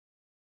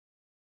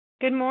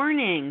Good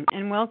morning,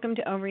 and welcome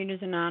to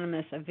Overeaters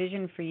Anonymous, a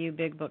Vision for You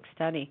Big Book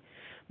study.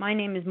 My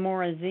name is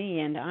Maura Z,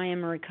 and I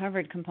am a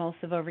recovered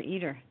compulsive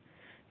overeater.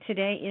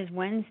 Today is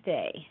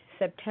Wednesday,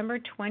 September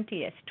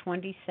 20th,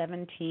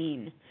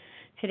 2017.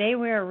 Today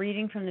we are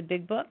reading from the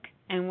Big Book,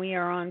 and we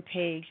are on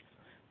page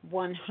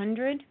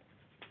 100.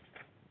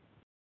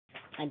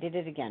 I did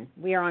it again.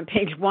 We are on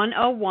page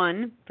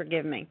 101,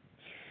 forgive me.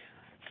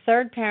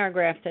 Third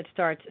paragraph that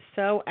starts,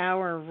 "So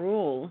our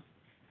rule."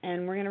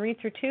 And we're going to read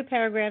through two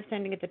paragraphs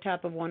ending at the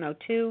top of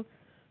 102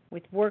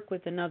 with "work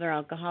with another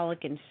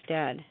alcoholic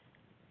instead."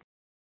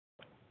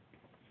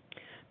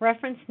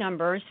 Reference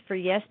numbers for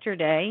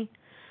yesterday,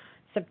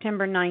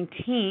 September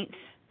 19th,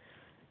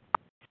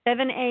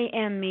 7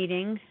 a.m.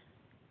 meeting,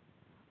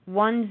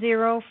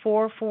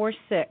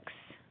 10446.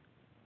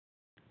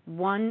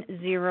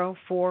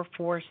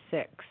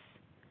 10446.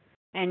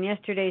 And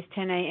yesterday's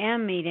 10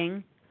 a.m.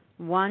 meeting,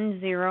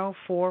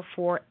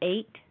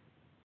 10448.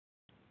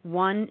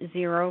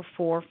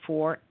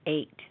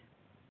 10448.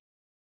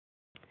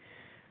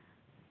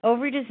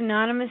 Overeaters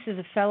Anonymous is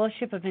a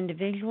fellowship of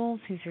individuals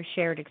who, through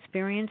shared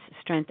experience,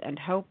 strength, and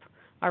hope,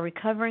 are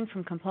recovering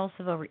from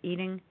compulsive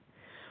overeating.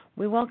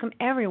 We welcome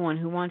everyone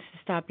who wants to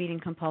stop eating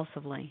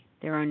compulsively.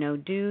 There are no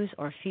dues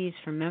or fees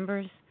for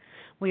members.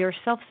 We are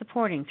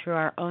self-supporting through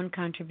our own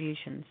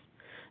contributions,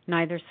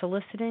 neither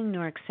soliciting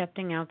nor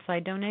accepting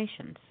outside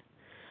donations.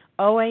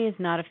 OA is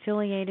not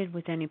affiliated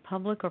with any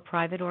public or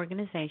private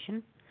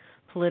organization,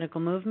 political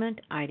movement,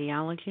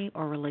 ideology,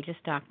 or religious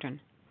doctrine.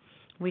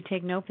 We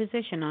take no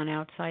position on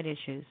outside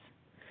issues.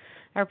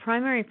 Our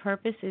primary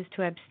purpose is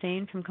to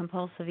abstain from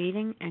compulsive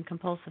eating and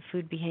compulsive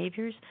food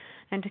behaviors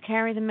and to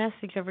carry the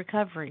message of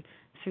recovery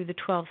through the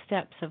 12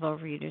 steps of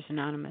Overeaters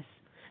Anonymous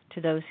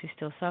to those who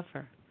still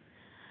suffer.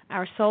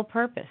 Our sole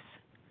purpose,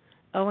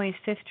 OA's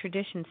fifth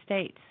tradition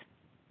states,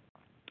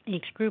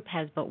 each group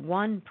has but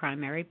one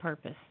primary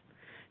purpose,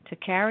 to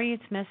carry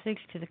its message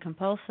to the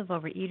compulsive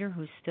overeater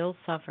who still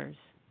suffers.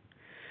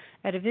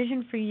 At A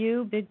Vision for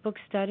You Big Book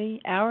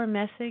Study, our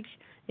message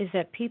is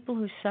that people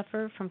who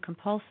suffer from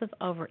compulsive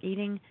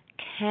overeating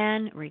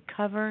can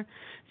recover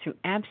through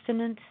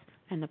abstinence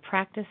and the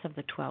practice of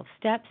the 12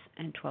 steps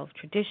and 12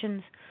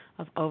 traditions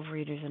of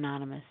Overeaters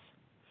Anonymous.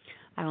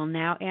 I will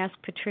now ask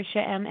Patricia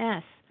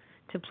M.S.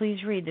 to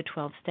please read the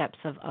 12 steps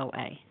of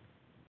OA.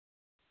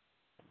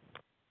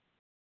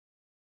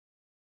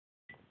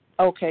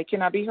 Okay,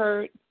 can I be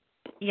heard?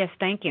 Yes,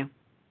 thank you.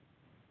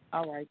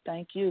 All right,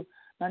 thank you.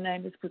 My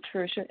name is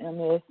Patricia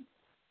M.S.,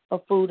 a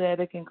food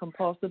addict and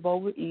compulsive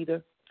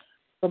overeater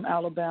from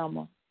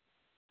Alabama.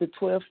 The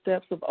 12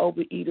 steps of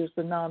Overeaters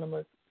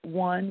Anonymous.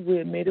 1, we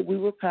admitted we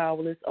were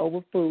powerless over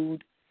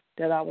food,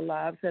 that our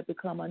lives had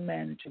become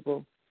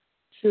unmanageable.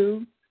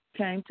 2,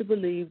 came to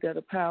believe that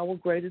a power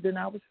greater than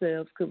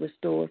ourselves could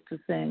restore us to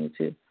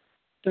sanity.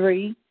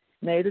 3,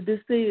 made a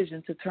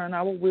decision to turn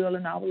our will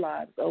and our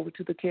lives over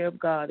to the care of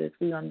God as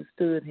we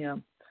understood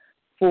Him.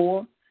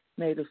 4,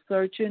 made a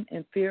searching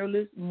and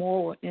fearless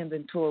moral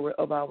inventory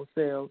of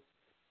ourselves.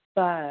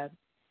 5,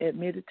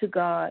 admitted to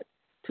God,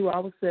 to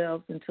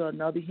ourselves, and to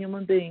another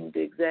human being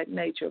the exact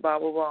nature of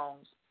our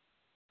wrongs.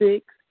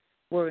 6,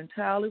 were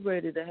entirely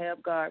ready to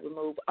have God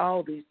remove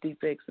all these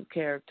defects of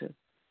character.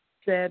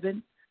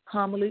 7,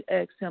 humbly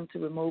asked Him to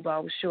remove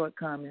our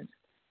shortcomings.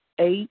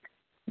 8,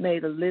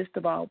 made a list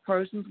of all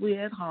persons we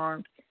had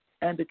harmed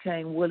and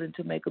became willing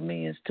to make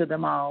amends to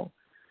them all.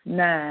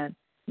 9,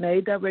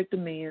 made direct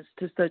amends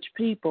to such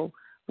people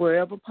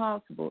wherever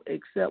possible,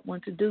 except when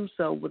to do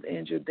so would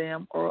injure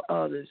them or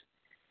others.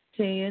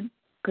 10,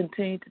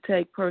 continued to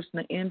take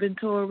personal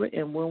inventory,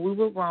 and when we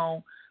were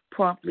wrong,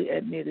 promptly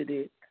admitted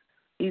it.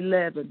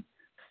 11,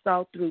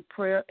 sought through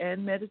prayer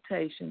and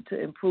meditation to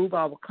improve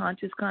our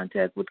conscious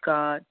contact with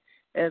God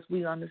as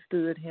we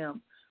understood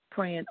Him,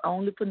 praying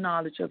only for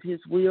knowledge of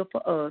His will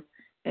for us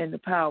and the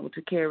power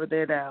to carry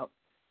that out.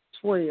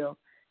 12,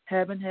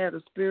 having had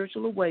a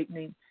spiritual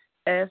awakening,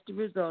 as the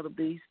result of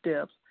these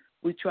steps,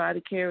 we try to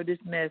carry this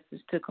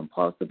message to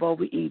compulsive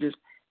overeaters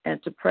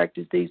and to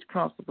practice these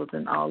principles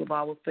in all of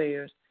our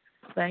affairs.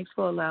 Thanks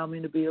for allowing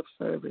me to be of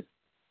service.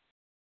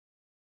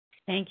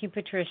 Thank you,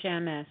 Patricia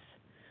M.S.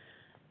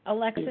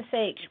 Alexis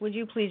H., would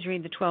you please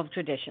read the 12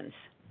 traditions?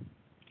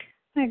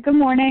 Hi, good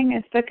morning.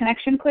 Is the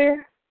connection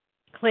clear?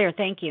 Clear,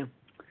 thank you.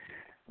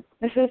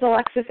 This is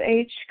Alexis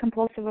H.,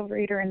 compulsive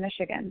overeater in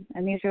Michigan,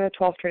 and these are the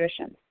 12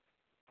 traditions.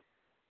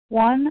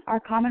 1, our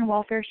common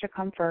welfare should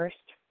come first.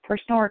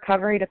 Personal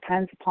recovery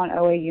depends upon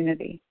OA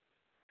unity.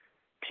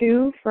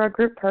 2, for a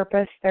group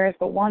purpose, there is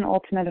but one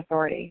ultimate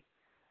authority,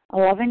 a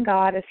loving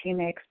God as He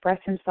may express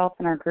Himself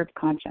in our group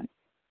conscience.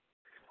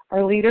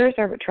 Our leaders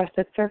are but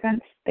trusted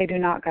servants, they do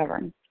not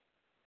govern.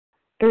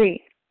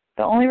 3,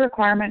 the only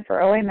requirement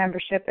for OA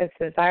membership is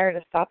the desire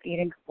to stop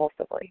eating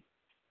compulsively.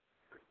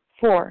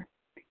 4,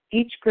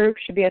 each group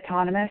should be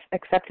autonomous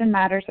except in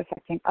matters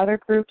affecting other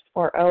groups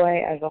or OA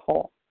as a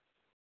whole.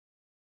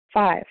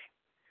 5,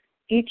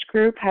 each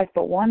group has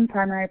but one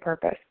primary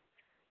purpose,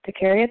 to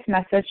carry its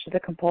message to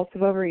the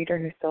compulsive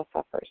overeater who still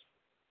suffers.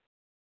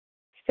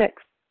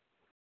 6,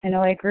 An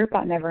OA group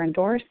ought never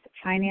endorse,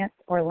 finance,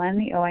 or lend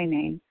the OA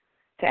name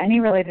to any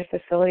related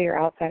facility or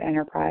outside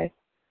enterprise,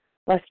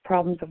 lest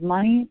problems of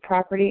money,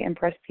 property, and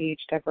prestige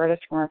divert us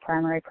from our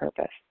primary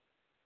purpose.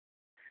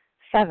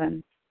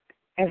 7.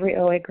 Every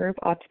OA group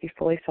ought to be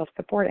fully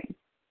self-supporting,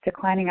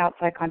 declining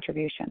outside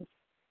contributions.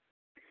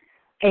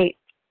 8.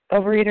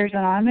 Overeaters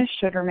Anonymous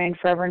should remain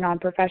forever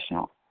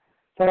non-professional,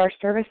 but our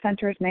service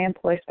centers may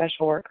employ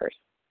special workers.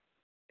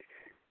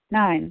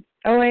 9.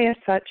 OA as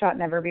such ought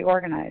never be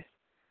organized,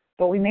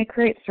 but we may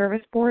create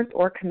service boards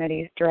or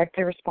committees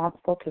directly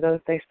responsible to those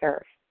they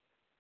serve.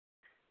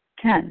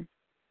 10.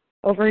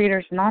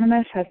 Overeaters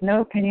Anonymous has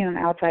no opinion on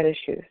outside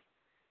issues,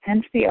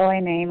 hence the OA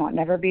name ought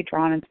never be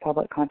drawn into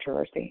public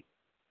controversy.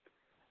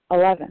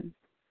 11.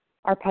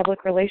 Our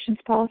public relations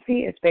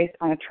policy is based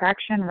on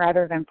attraction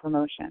rather than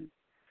promotion.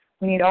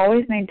 We need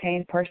always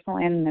maintain personal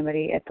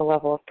anonymity at the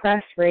level of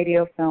press,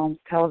 radio, films,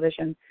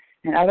 television,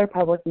 and other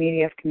public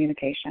media of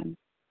communication.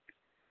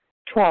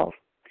 12.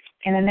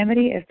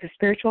 Anonymity is the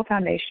spiritual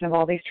foundation of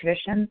all these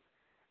traditions,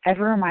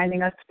 ever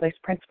reminding us to place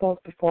principles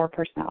before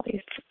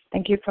personalities.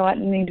 Thank you for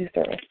letting me do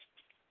service.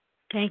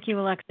 Thank you,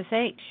 Alexis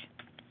H.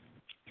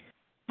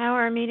 How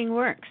our meeting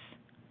works.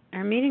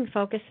 Our meeting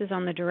focuses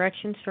on the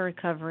directions for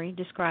recovery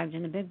described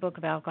in the Big Book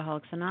of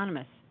Alcoholics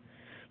Anonymous.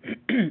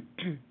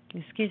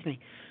 Excuse me.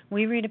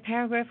 We read a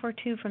paragraph or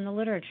two from the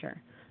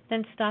literature,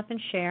 then stop and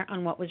share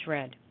on what was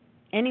read.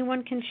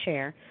 Anyone can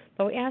share,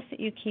 but we ask that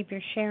you keep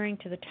your sharing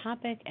to the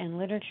topic and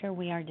literature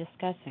we are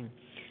discussing,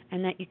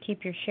 and that you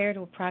keep your share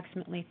to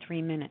approximately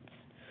 3 minutes.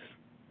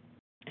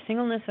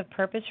 Singleness of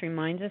purpose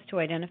reminds us to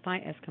identify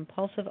as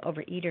compulsive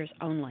overeaters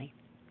only.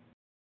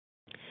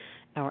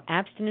 Our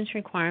abstinence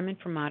requirement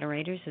for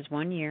moderators is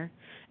 1 year,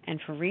 and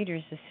for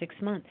readers is 6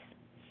 months.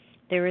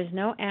 There is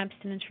no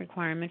abstinence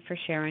requirement for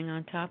sharing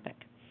on topic.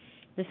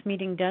 This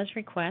meeting does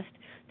request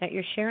that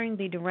your sharing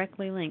be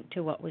directly linked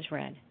to what was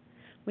read.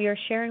 We are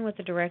sharing what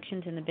the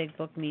directions in the Big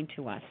Book mean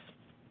to us.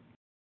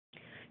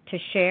 To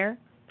share,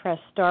 press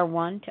star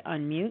 1 to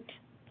unmute.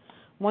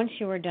 Once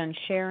you are done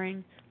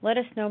sharing, let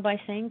us know by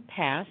saying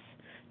pass,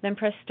 then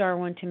press star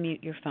 1 to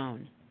mute your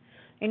phone.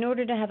 In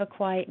order to have a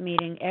quiet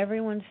meeting,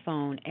 everyone's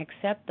phone,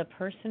 except the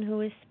person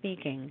who is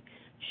speaking,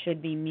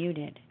 should be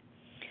muted.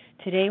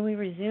 Today we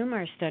resume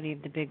our study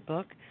of the Big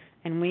Book,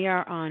 and we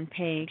are on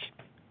page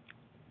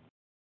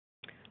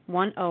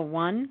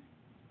 101,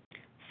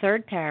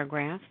 third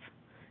paragraph,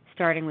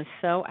 starting with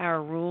so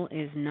our rule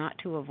is not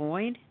to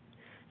avoid.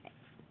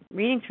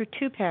 Reading through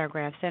 2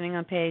 paragraphs, ending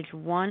on page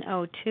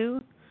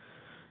 102,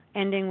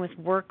 ending with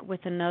work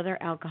with another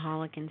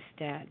alcoholic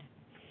instead.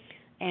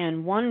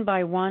 And one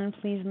by one,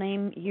 please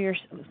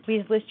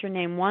list your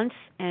name once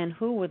and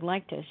who would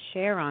like to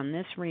share on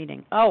this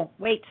reading. Oh,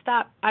 wait,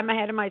 stop. I'm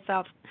ahead of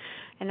myself,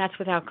 and that's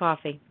without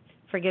coffee.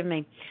 Forgive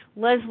me.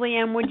 Leslie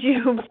M., would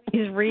you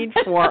please read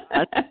for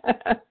us?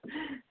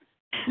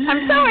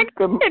 I'm so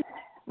excited.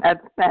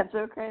 That's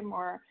okay,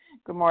 Maura.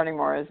 Good morning,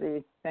 Maura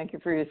Z. Thank you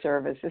for your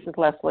service. This is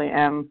Leslie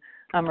M.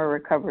 I'm a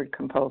recovered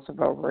compulsive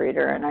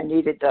overeater, and I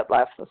needed that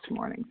laugh this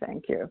morning.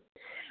 Thank you.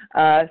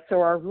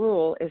 So our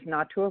rule is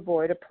not to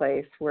avoid a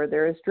place where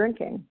there is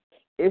drinking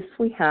if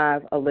we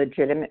have a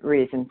legitimate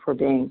reason for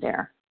being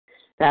there.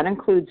 That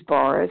includes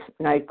bars,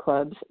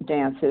 nightclubs,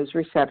 dances,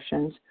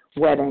 receptions,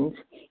 weddings,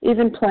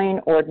 even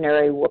plain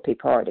ordinary whoopee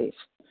parties.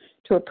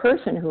 To a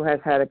person who has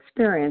had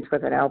experience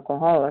with an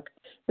alcoholic,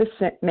 this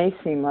may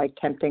seem like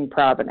tempting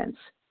providence,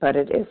 but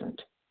it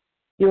isn't.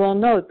 You will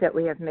note that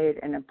we have made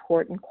an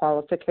important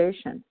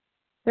qualification.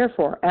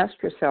 Therefore, ask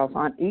yourself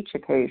on each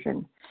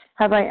occasion,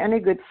 have I any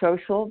good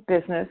social,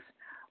 business,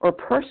 or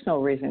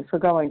personal reason for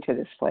going to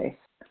this place?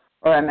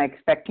 Or am I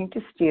expecting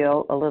to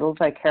steal a little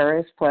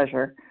vicarious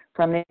pleasure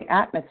from the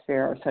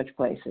atmosphere of such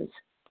places?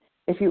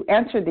 If you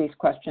answer these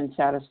questions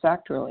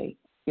satisfactorily,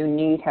 you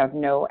need have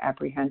no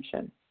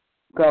apprehension.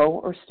 Go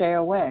or stay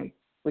away,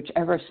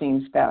 whichever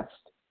seems best.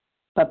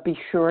 But be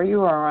sure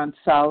you are on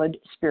solid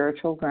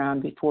spiritual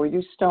ground before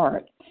you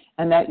start,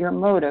 and that your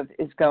motive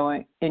is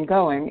going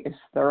is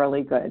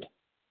thoroughly good.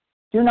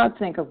 Do not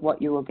think of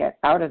what you will get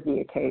out of the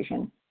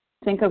occasion.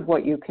 Think of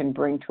what you can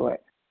bring to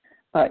it.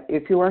 But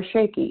if you are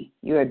shaky,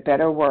 you had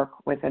better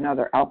work with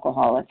another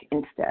alcoholic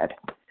instead.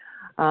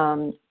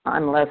 I'm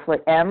Leslie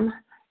M.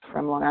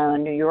 from Long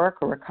Island, New York,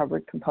 a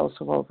recovered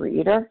compulsive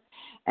overeater.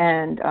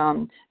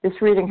 And this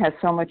reading has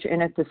so much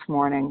in it this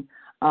morning.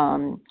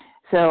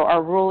 So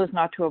our rule is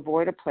not to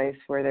avoid a place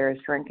where there is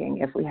drinking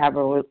if we have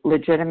a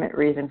legitimate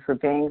reason for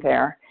being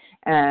there.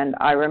 And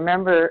I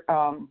remember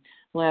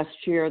last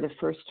year, the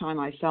first time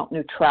I felt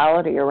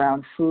neutrality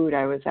around food,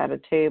 I was at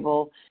a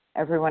table,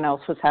 everyone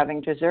else was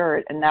having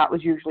dessert, and that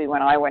was usually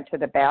when I went to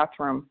the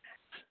bathroom,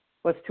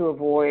 was to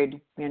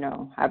avoid,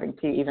 having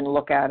to even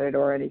look at it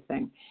or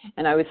anything.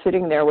 And I was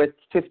sitting there with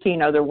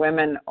 15 other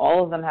women,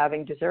 all of them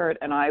having dessert,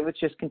 and I was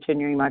just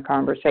continuing my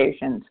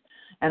conversations.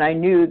 And I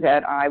knew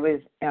that I was,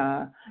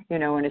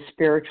 in a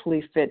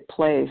spiritually fit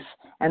place,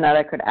 and that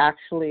I could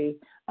actually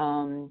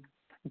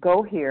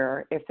go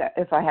here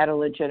if I had a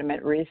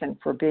legitimate reason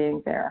for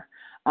being there.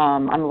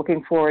 I'm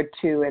looking forward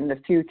to, in the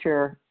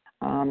future,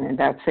 In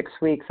about 6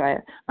 weeks,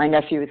 my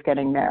nephew is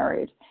getting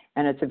married,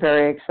 and it's a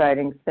very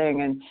exciting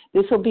thing. And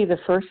this will be the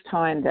first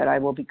time that I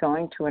will be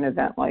going to an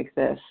event like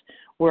this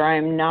where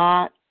I'm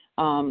not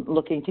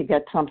looking to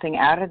get something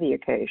out of the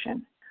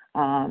occasion,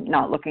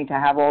 not looking to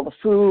have all the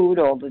food,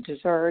 all the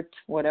desserts,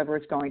 whatever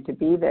is going to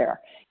be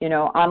there.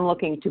 I'm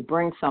looking to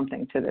bring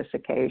something to this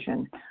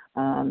occasion.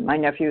 My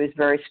nephew is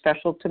very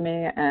special to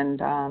me,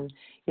 and,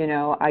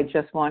 I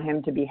just want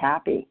him to be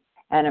happy.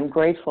 And I'm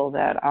grateful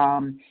that,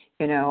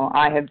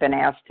 I have been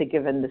asked to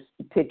give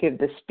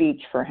the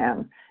speech for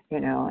him,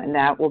 and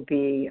that will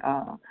be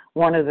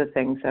one of the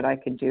things that I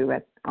could do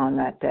on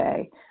that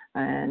day.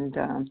 And,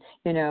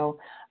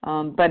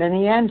 but in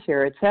the end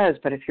here it says,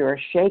 but if you're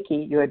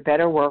shaky, you had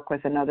better work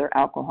with another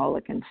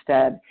alcoholic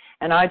instead.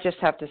 And I just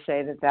have to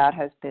say that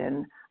has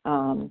been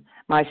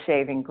my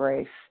saving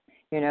grace,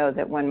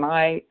 that when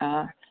my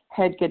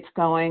head gets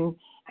going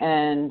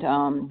and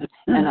I,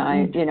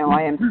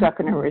 I am stuck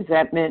in a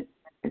resentment,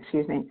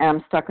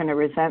 I'm stuck in a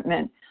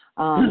resentment.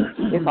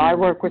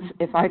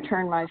 If I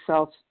turn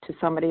myself to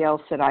somebody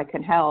else that I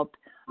can help,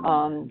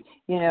 I'm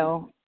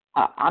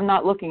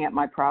not looking at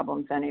my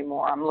problems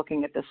anymore. I'm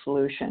looking at the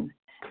solution.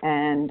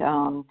 And,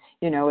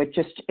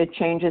 it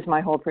changes my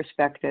whole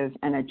perspective,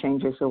 and it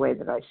changes the way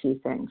that I see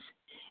things.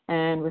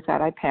 And with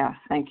that, I pass.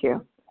 Thank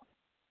you.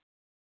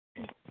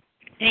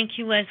 Thank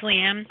you,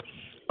 Leslie M.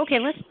 Okay,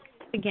 let's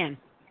again.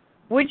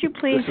 Would you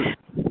please,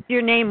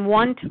 your name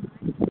would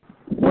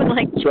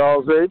like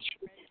Charles H.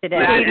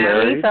 Today.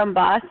 Katie from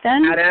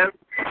Boston. Adam.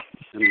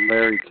 And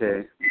Larry K.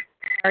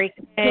 Larry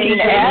K.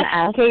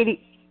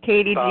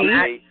 Katie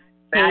G.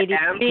 Katie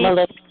B.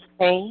 Melissa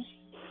C.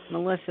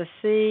 Melissa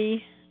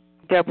C.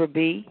 Deborah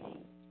B.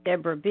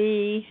 Deborah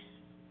B.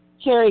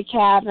 Carrie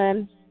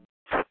Cavan.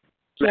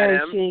 Carrie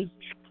C.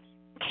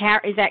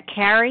 Is that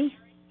Carrie?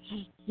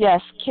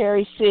 Yes,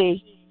 Carrie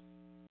C.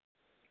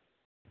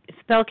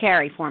 Spell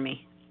Carrie for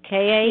me.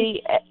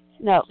 K-A?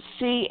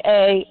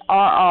 C-A-R-R-I-E.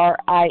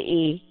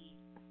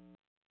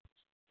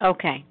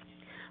 Okay.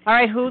 All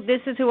right,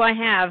 this is who I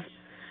have.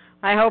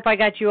 I hope I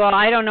got you all.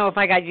 I don't know if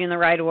I got you in the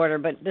right order,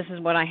 but this is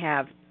what I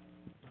have.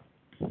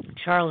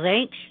 Charles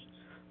H.,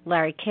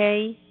 Larry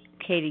K.,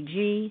 Katie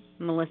G.,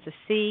 Melissa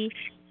C.,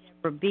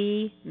 Deborah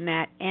B.,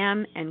 Matt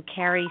M., and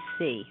Carrie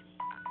C.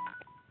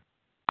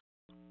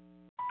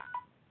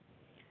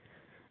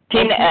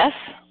 Tina S.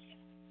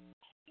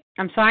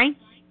 I'm sorry?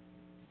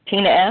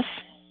 Tina S.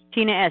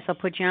 Tina S. I'll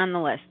put you on the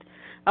list.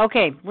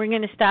 Okay, we're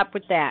going to stop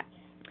with that.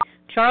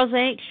 Charles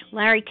H.,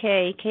 Larry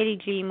K., Katie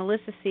G.,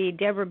 Melissa C.,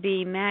 Deborah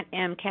B., Matt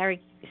M.,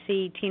 Carrie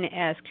C., Tina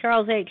S.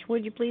 Charles H.,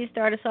 would you please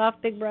start us off,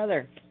 big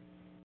brother?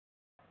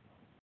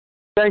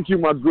 Thank you,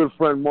 my good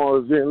friend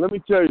Marzine. Let me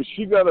tell you,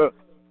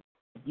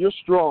 you're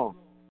strong,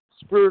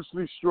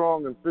 spiritually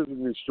strong and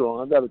physically strong.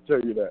 I got to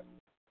tell you that.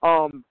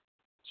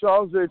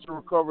 Charles H., a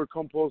recovered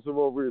compulsive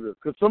overeater.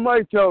 Could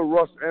somebody tell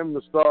Russ M.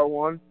 the star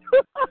one?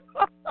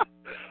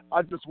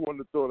 I just wanted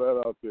to throw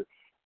that out there.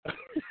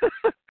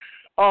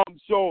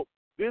 So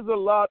there's a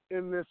lot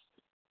in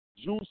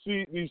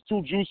these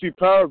two juicy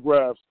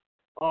paragraphs.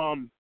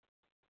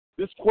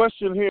 This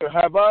question here: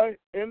 have I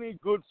any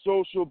good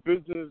social,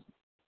 business,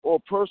 or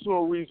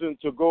personal reason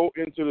to go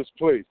into this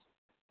place?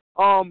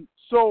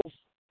 So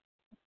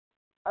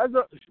as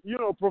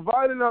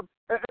providing up,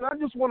 and I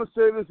just want to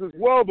say this as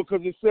well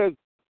because it says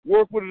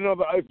work with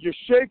another. If you're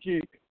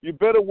shaky, you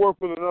better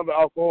work with another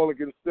alcoholic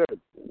instead.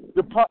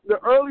 The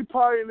early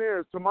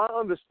pioneers, to my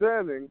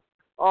understanding,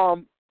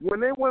 when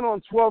they went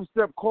on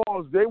 12-step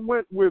calls, they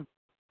went with,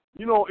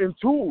 in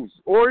twos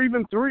or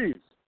even threes,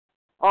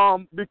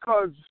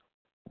 because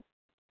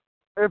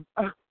if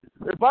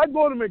I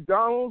go to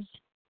McDonald's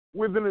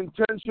with an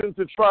intention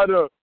to try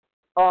to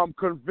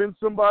convince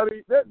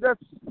somebody, that's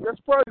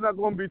probably not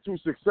going to be too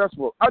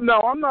successful.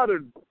 Now, I'm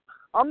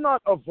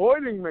not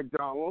avoiding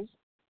McDonald's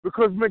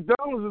because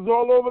McDonald's is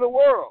all over the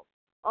world.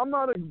 I'm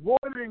not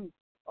avoiding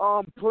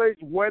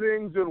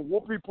weddings and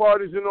whoopee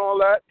parties and all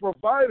that,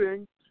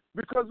 providing,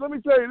 because let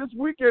me tell you, this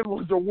weekend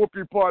was a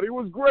whoopee party. It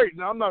was great.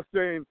 Now, I'm not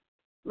saying,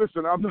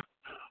 listen,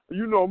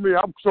 you know me,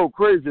 I'm so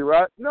crazy,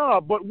 right? No,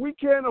 but we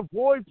can't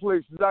avoid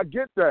places. I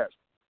get that.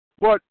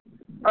 But,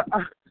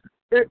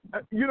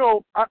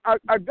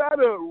 I got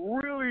to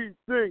really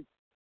think,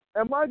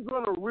 am I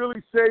going to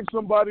really save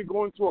somebody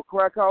going to a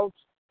crack house?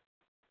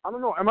 I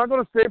don't know. Am I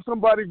going to save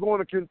somebody going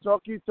to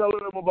Kentucky telling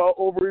them about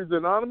Overeaters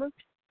Anonymous?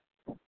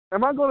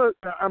 Am I going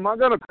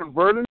to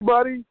convert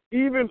anybody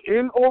even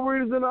in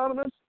Overeaters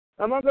Anonymous?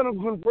 Am I going to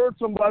convert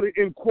somebody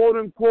in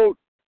quote-unquote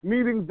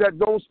meetings that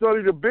don't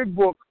study the big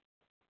book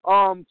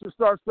to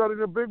start studying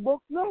the big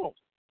book? No.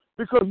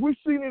 Because we've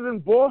seen it in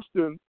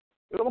Boston.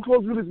 And I'm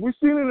close with this. We've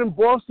seen it in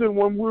Boston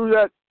when we were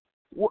at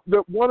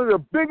one of the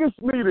biggest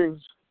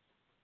meetings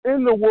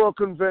in the World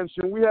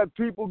Convention. We had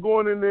people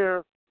going in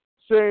there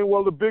saying,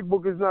 well, the big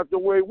book is not the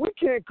way. We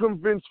can't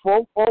convince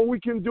folk. All we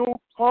can do,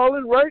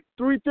 Harlan, right?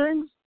 3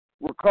 things: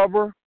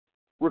 recover,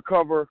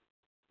 recover,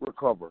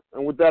 recover.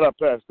 And with that, I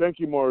pass. Thank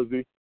you,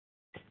 Marzi.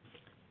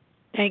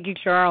 Thank you,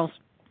 Charles.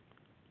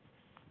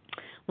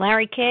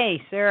 Larry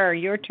K., sir,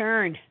 your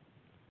turn.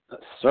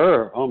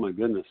 Sir, oh my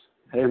goodness.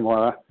 Hey,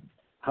 Maura.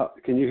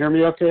 Can you hear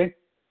me okay?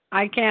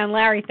 I can,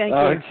 Larry. Thank you.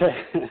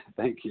 Okay,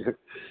 thank you.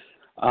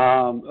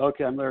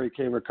 Okay, I'm Larry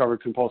Kay,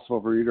 recovered compulsive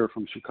overeater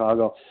from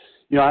Chicago.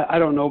 I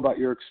don't know about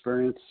your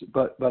experience,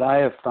 but I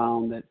have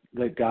found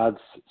that God's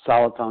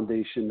solid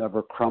foundation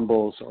never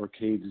crumbles or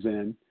caves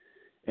in.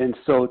 And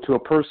so to a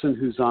person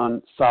who's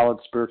on solid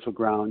spiritual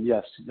ground,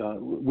 yes,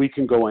 we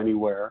can go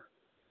anywhere.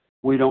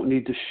 We don't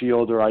need to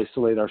shield or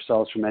isolate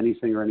ourselves from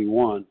anything or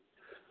anyone.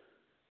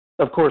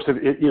 Of course,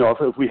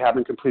 if we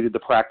haven't completed the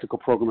practical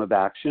program of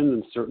action,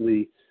 then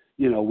certainly,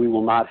 we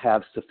will not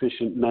have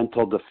sufficient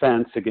mental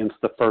defense against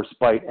the first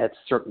bite at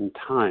certain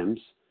times.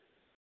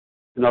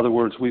 In other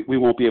words, we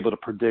won't be able to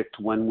predict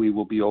when we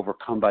will be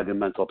overcome by the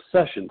mental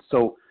obsession.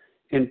 So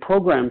in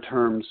program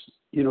terms,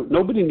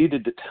 nobody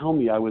needed to tell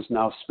me I was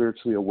now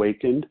spiritually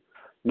awakened.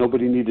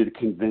 Nobody needed to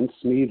convince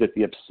me that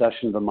the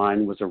obsession of the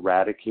mind was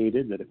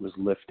eradicated, that it was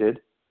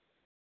lifted,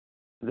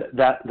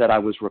 that I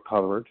was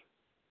recovered.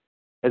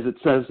 As it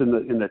says in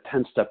the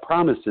 10-step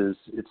promises,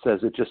 it says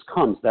it just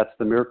comes. That's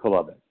the miracle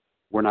of it.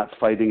 We're not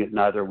fighting it,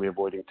 neither are we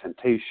avoiding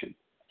temptation.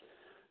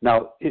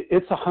 Now,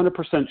 it's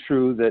 100%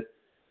 true that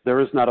there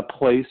is not a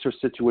place or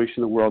situation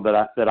in the world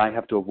that I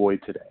have to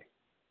avoid today.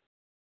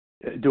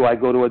 Do I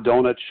go to a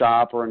donut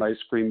shop or an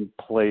ice cream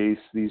place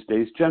these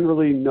days?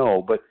 Generally,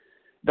 no, but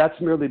that's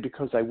merely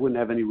because I wouldn't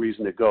have any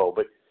reason to go.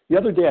 But the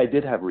other day I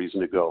did have reason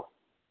to go,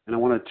 and I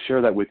want to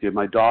share that with you.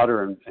 My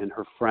daughter and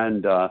her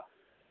friend,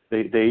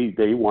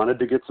 they wanted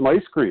to get some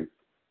ice cream.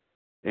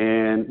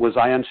 And was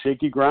I on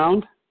shaky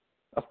ground?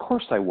 Of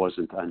course I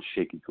wasn't on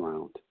shaky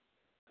ground.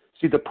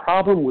 See, the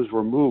problem was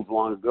removed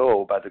long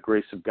ago by the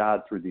grace of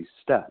God through these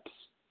steps.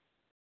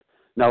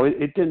 Now,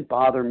 it didn't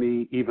bother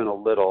me even a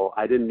little.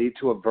 I didn't need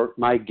to avert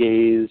my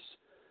gaze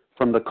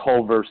from the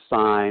Culver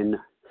sign.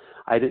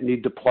 I didn't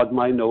need to plug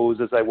my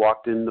nose as I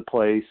walked in the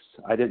place.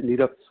 You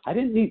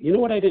know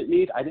what I didn't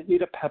need? I didn't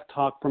need a pep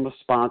talk from a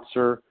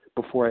sponsor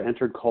before I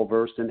entered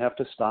Culver's. Didn't have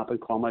to stop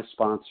and call my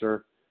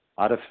sponsor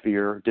out of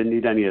fear. Didn't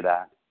need any of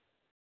that.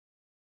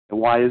 And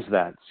why is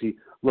that? See,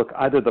 look,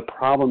 either the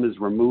problem is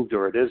removed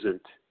or it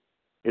isn't.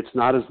 It's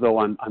not as though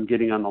I'm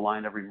getting on the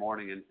line every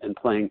morning and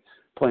playing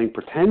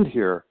pretend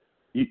here.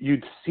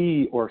 You'd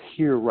see or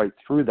hear right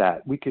through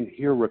that. We can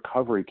hear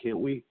recovery, can't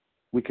we?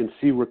 We can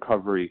see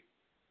recovery.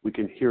 We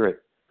can hear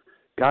it.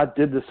 God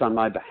did this on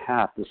my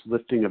behalf, this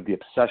lifting of the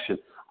obsession.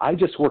 I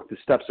just worked the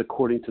steps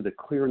according to the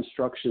clear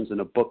instructions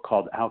in a book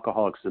called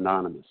Alcoholics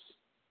Anonymous.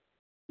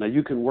 Now,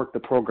 you can work the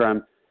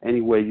program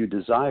any way you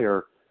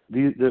desire.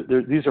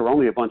 These are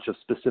only a bunch of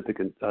specific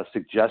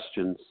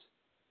suggestions.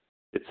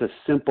 It's a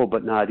simple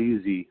but not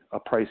easy. A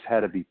price had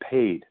to be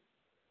paid.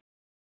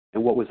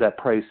 And what was that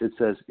price? It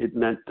says it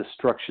meant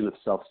destruction of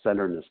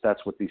self-centeredness.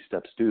 That's what these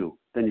steps do.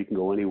 Then you can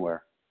go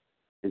anywhere.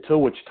 Until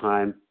which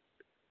time,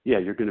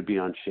 you're going to be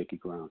on shaky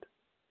ground.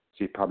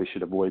 So you probably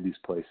should avoid these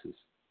places.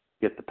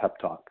 Get the pep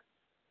talk.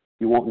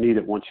 You won't need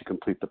it once you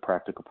complete the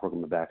practical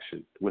program of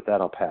action. With that,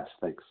 I'll pass.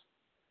 Thanks.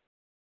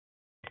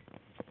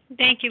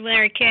 Thank you,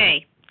 Larry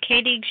K.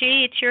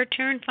 KDG, it's your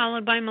turn,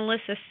 followed by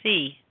Melissa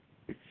C.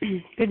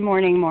 Good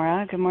morning,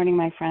 Maura. Good morning,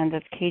 my friends.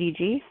 It's Katie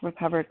G.,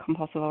 recovered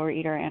compulsive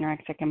overeater,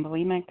 anorexic, and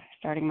bulimic,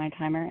 starting my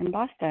timer in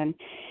Boston.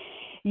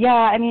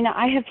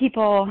 I have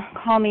people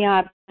call me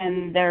up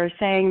and they're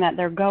saying that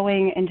they're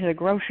going into the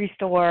grocery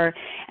store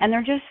and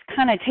they're just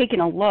kind of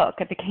taking a look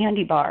at the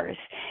candy bars,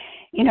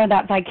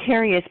 that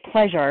vicarious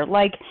pleasure.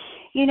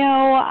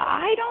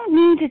 I don't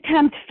need to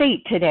tempt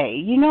fate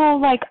today.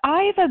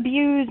 I've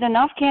abused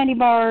enough candy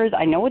bars.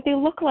 I know what they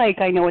look like.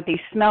 I know what they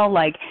smell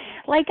like.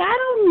 I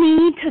don't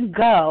need to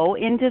go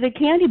into the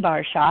candy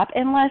bar shop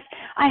unless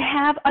I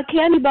have a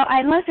candy bar,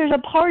 unless there's a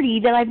party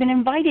that I've been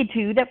invited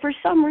to that for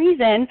some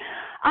reason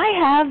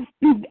I'm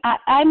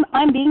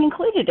being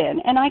included in,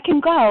 and I can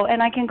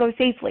go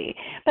safely.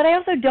 But I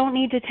also don't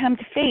need to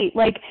tempt fate.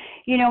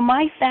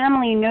 My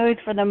family knows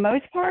for the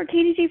most part,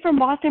 KDG from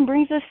Boston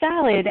brings the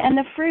salad and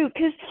the fruit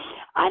because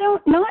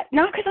not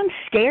because I'm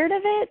scared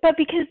of it, but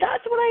because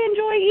that's what I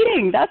enjoy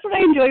eating. That's what I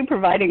enjoy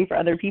providing for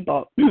other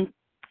people.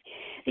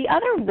 The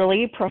other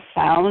really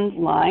profound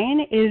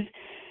line is,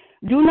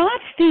 do not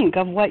think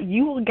of what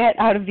you will get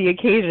out of the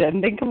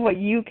occasion. Think of what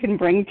you can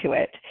bring to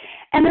it.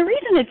 And the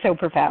reason it's so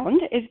profound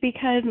is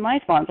because my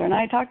sponsor and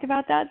I talked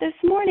about that this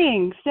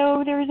morning.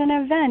 So there's an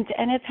event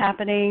and it's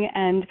happening,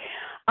 and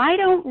I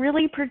don't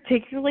really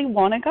particularly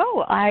want to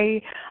go.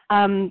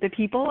 The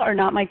people are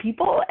not my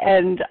people,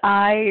 and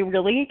I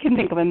really can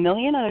think of a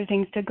million other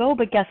things to go,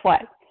 but guess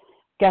what?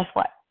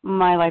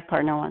 My life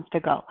partner wants to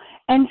go.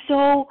 And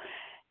so,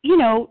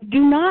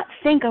 do not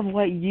think of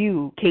what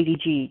you,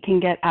 KDG, can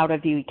get out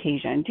of the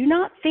occasion. Do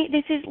not think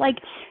this is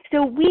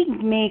so we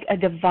make a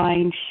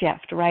divine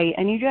shift, right?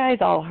 And you guys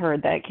all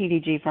heard that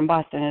KDG from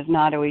Boston is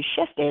not always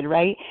shifted,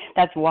 right?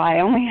 That's why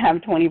I only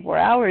have 24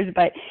 hours,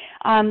 but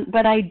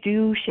I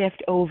do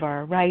shift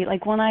over, right?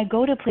 When I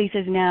go to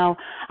places now,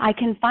 I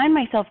can find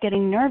myself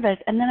getting nervous,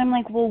 and then I'm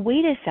well,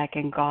 wait a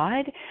second,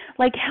 God.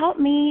 Help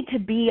me to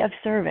be of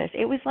service.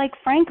 It was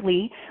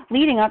frankly,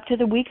 leading up to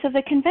the weeks of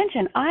the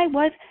convention, I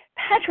was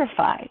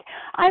petrified.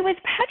 I was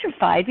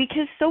petrified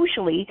because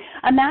socially,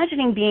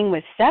 imagining being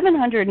with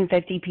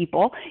 750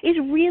 people is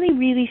really,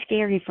 really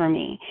scary for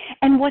me.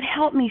 And what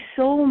helped me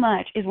so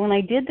much is when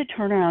I did the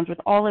turnarounds with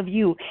all of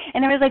you,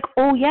 and I was like,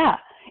 oh yeah,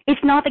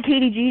 it's not the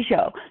KDG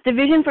show. The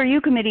Vision for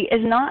You committee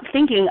is not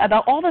thinking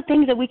about all the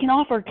things that we can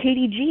offer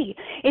KDG.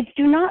 It's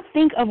do not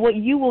think of what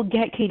you will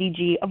get,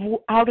 KDG,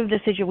 out of the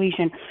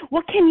situation.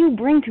 What can you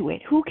bring to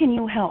it? Who can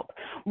you help,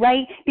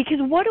 right? Because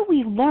what do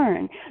we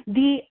learn?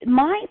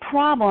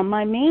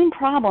 My main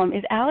problem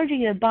is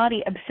allergy of the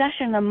body,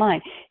 obsession of the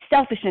mind,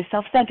 selfishness,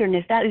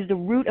 self-centeredness. That is the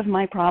root of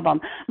my problem.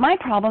 My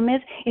problem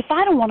is if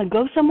I don't want to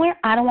go somewhere,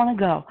 I don't want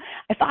to go.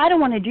 If I don't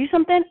want to do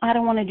something, I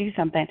don't want to do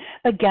something.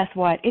 But guess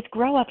what? It's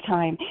grow-up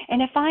time.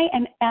 And if I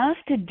am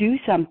asked to do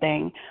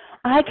something,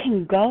 I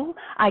can go,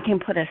 I can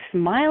put a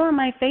smile on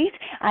my face,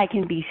 I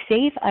can be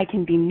safe, I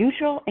can be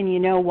neutral, and you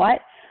know what?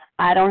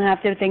 I don't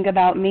have to think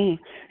about me.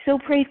 So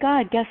praise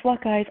God. Guess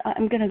what, guys?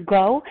 I'm going to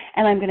go,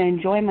 and I'm going to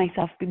enjoy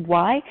myself.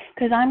 Why?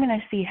 Because I'm going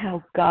to see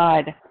how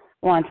God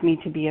wants me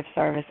to be of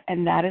service,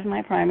 and that is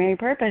my primary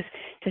purpose,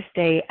 to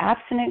stay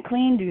abstinent,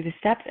 clean, do the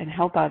steps, and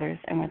help others.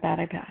 And with that,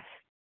 I pass.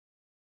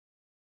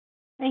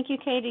 Thank you,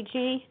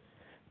 KDG.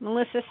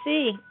 Melissa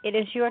C., it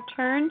is your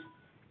turn,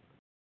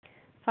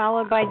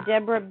 followed by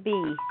Deborah B.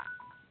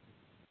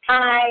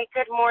 Hi,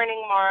 good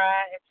morning, Maura.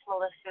 It's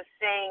Melissa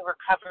C.,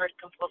 recovered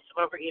compulsive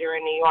overeater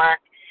in New York.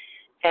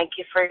 Thank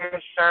you for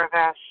your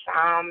service.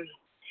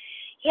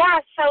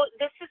 So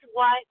this is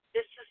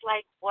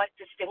what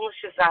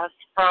distinguishes us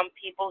from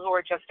people who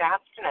are just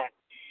abstinent.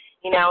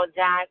 You know,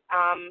 that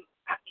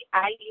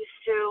I used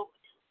to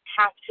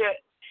have to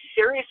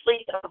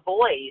seriously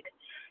avoid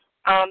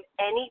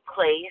any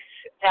place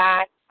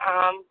that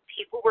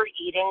people were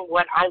eating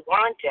what I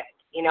wanted,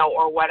 you know,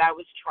 or what I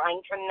was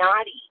trying to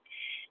not eat.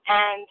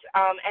 And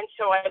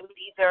so I would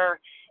either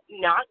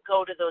not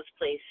go to those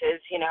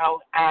places, you know,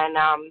 and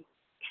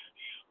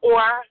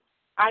or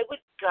I would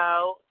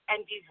go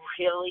and be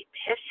really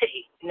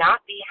pissy, not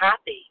be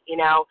happy, you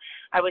know.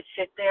 I would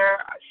sit there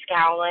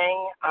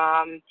scowling,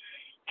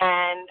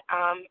 and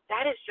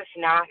that is just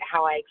not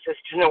how I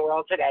exist in the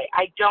world today.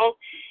 I don't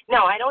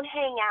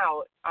hang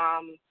out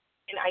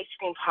in ice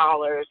cream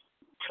parlors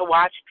to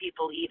watch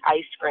people eat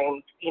ice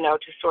cream, you know,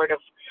 to sort of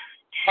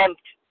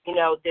tempt, you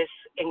know, this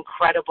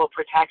incredible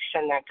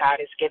protection that God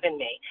has given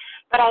me.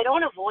 But I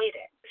don't avoid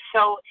it.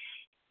 So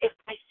if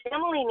my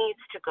family needs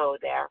to go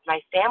there,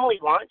 my family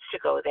wants to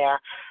go there,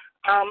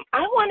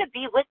 I want to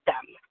be with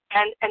them.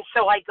 And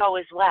so I go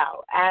as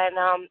well.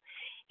 And,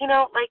 you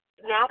know, like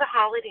now the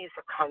holidays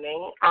are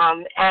coming,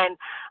 and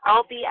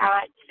I'll be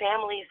at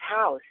family's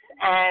house.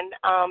 And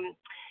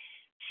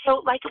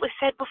so like it was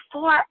said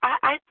before,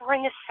 I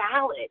bring a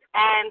salad.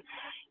 And,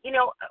 you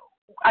know,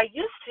 I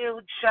used to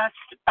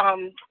just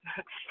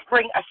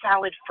bring a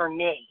salad for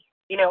me.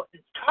 You know,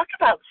 talk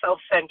about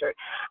self-centered.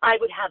 I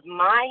would have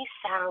my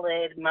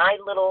salad, my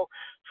little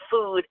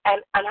food,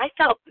 and I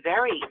felt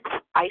very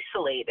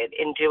isolated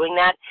in doing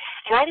that,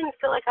 and I didn't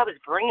feel like I was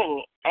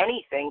bringing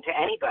anything to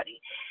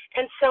anybody.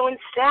 And so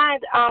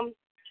instead,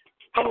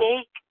 I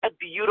make a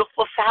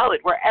beautiful salad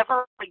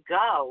wherever I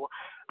go.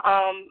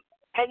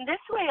 And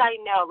this way I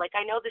know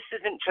this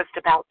isn't just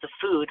about the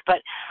food, but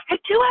I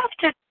do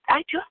have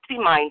to be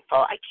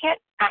mindful. I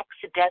can't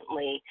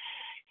accidentally,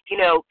 you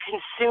know,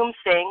 consume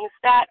things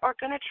that are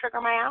going to trigger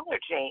my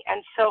allergy.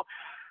 And so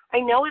I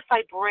know if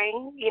I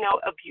bring, you know,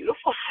 a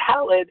beautiful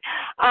salad,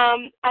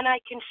 and I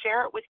can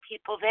share it with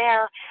people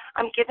there,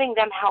 I'm giving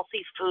them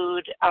healthy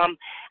food,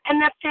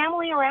 and that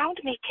family around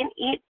me can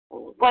eat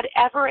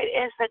whatever it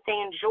is that they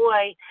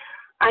enjoy.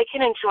 I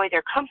can enjoy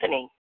their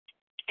company.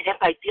 And if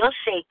I feel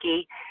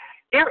shaky,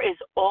 there is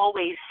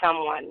always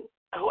someone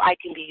who I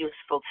can be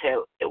useful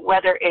to,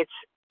 whether it's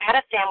at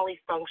a family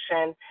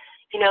function.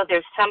 You know,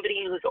 there's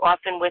somebody who's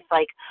often with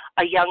like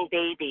a young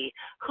baby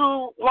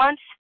who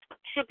wants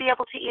to be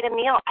able to eat a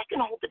meal. I can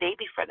hold the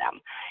baby for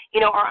them,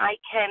 you know, or I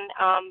can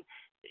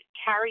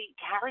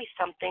carry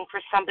something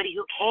for somebody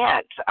who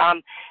can't.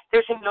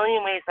 There's a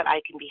million ways that I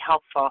can be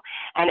helpful.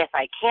 And if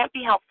I can't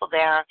be helpful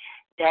there,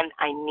 then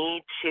I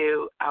need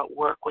to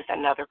work with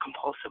another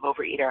compulsive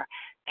overeater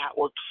that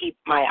will keep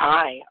my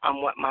eye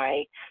on what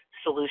my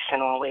solution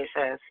always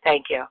is.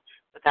 Thank you.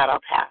 With that, I'll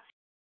pass.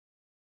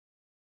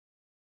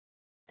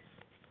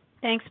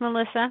 Thanks,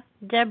 Melissa.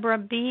 Deborah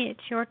B.,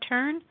 it's your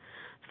turn,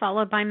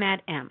 followed by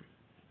Matt M.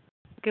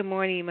 Good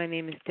morning. My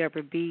name is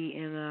Deborah B.,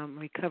 and I'm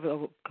a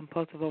recovered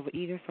compulsive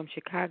overeater from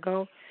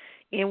Chicago.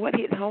 And what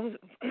hit home,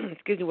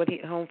 what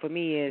hit home for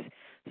me is,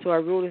 so I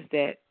ruled is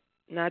that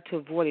not to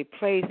avoid a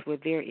place where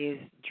there is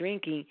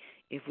drinking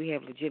if we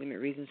have legitimate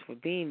reasons for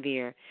being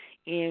there.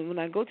 And when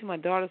I go to my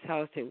daughter's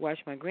house to watch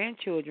my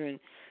grandchildren,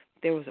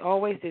 there was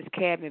always this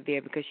cabinet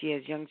there because she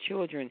has young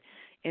children.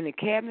 And the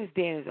cabinet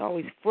there is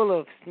always full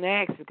of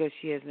snacks because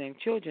she has young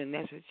children.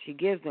 That's what she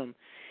gives them.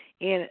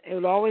 And it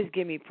would always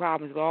give me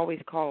problems. It would always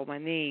call my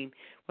name.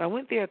 Well, I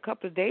went there a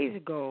couple of days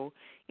ago,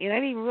 and I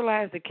didn't even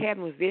realize the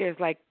cabinet was there. It's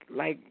like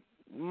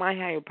my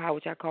higher power,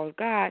 which I call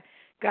God.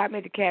 God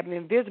made the cabinet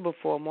invisible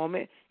for a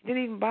moment,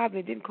 Didn't even bother me.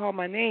 It didn't call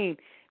my name.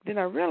 Then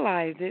I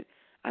realized it.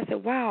 I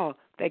said, wow,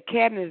 that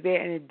cabinet is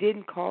there, and it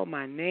didn't call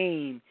my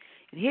name.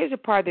 And here's the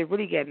part that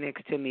really got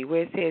next to me,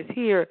 where it says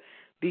here,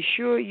 be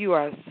sure you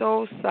are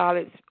so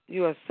solid.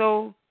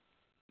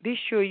 Be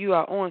sure you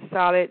are on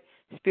solid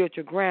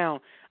spiritual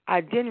ground.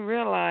 I didn't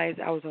realize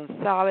I was on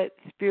solid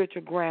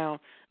spiritual ground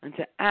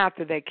until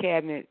after that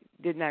cabinet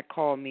did not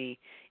call me.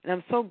 And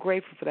I'm so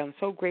grateful for that. I'm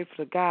so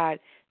grateful to God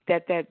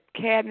that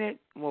cabinet,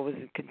 what was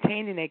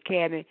contained in that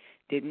cabinet,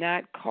 did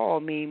not call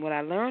me. What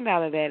I learned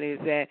out of that is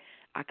that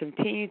I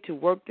continue to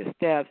work the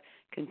steps,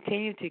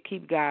 continue to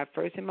keep God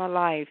first in my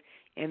life,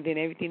 and then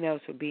everything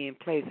else would be in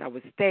place. I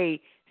would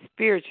stay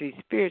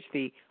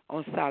spiritually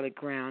on solid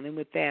ground. And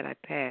with that, I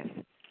pass.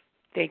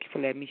 Thank you for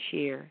letting me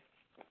share.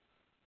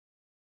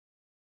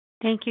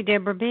 Thank you,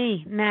 Deborah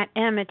B. Matt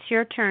M., it's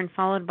your turn,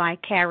 followed by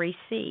Carrie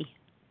C.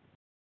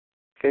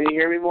 Can you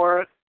hear me,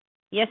 Maura?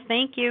 Yes,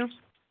 thank you.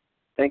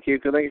 Thank you.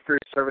 Thank you for your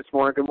service,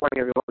 Maura. Good morning,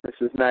 everyone. This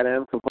is Matt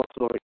M.,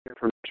 compulsive overeater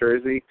from New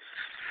Jersey.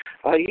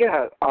 I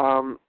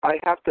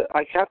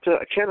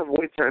can't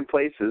avoid certain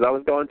places. I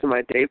was going to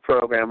my day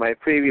program, my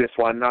previous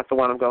one, not the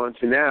one I'm going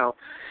to now,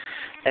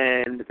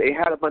 and they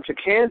had a bunch of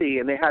candy,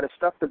 and they had to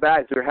stuff the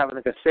bags. They were having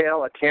like a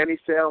sale, a candy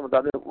sale,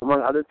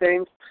 among other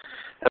things.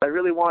 And I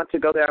really wanted to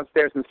go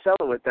downstairs and sell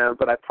it with them,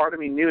 but part of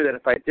me knew that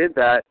if I did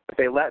that, if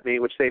they let me,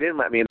 which they didn't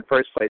let me in the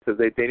first place because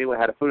they knew I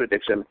had a food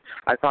addiction,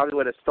 I probably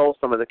would have stole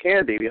some of the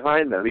candy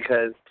behind them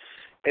because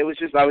I was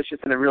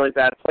just in a really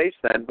bad place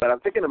then. But I'm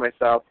thinking to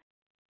myself,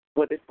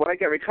 when I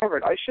get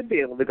recovered, I should be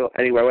able to go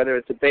anywhere, whether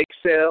it's a bake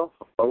sale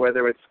or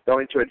whether it's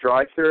going to a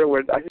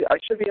drive-thru. I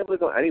should be able to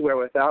go anywhere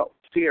without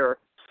fear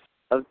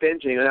of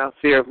binging, without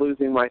fear of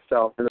losing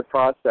myself in the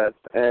process.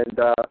 And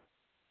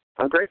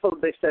I'm grateful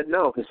that they said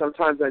no, because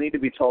sometimes I need to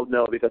be told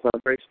no because I'm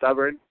very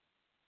stubborn,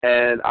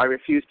 and I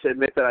refuse to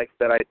admit that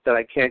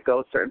I can't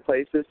go certain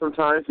places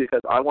sometimes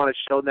because I want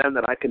to show them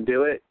that I can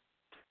do it.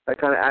 That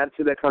kind of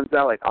attitude that comes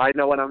out, like I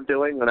know what I'm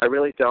doing when I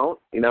really don't.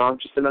 I'm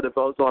just another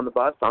bozo on the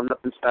bus. I'm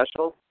nothing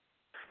special.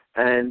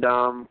 And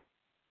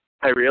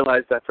I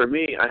realized that for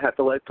me, I have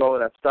to let go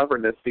of that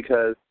stubbornness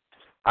because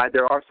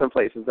there are some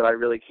places that I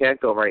really can't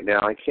go right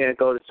now. I can't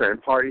go to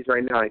certain parties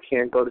right now. I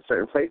can't go to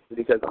certain places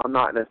because I'm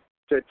not in a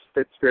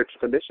fit spiritual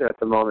condition at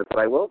the moment, but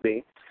I will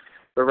be.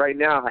 But right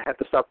now, I have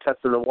to stop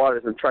testing the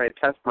waters and try and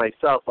test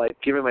myself, like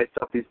giving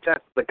myself these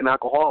tests like an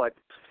alcoholic,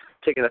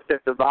 taking a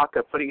fifth of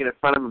vodka, putting it in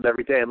front of him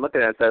every day and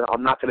looking at it and saying,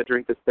 I'm not going to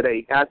drink this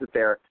today. He has it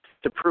there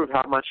to prove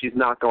how much he's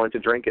not going to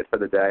drink it for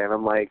the day. And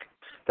I'm like,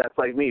 that's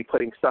like me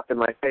putting stuff in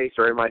my face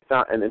or in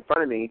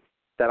front of me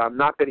that I'm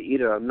not going to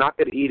eat it. I'm not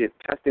going to eat it,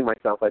 testing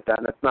myself like that.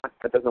 And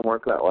that doesn't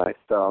work that way.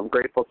 So I'm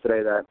grateful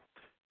today that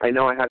I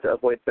know I have to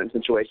avoid certain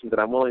situations, and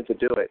I'm willing to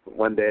do it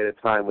one day at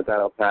a time. With that,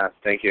 I'll pass.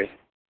 Thank you.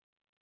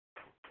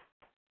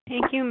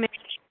 Thank you, Mitch.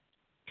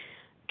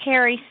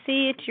 Carrie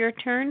C., it's your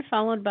turn,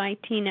 followed by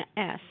Tina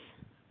S.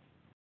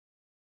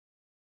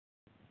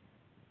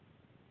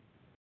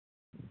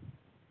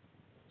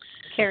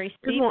 Carrie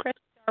C., press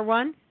star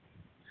 1.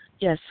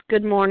 Yes,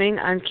 good morning.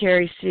 I'm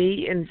Carrie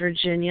C. in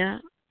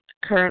Virginia,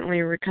 currently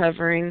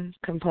recovering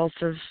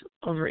compulsive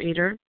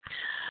overeater.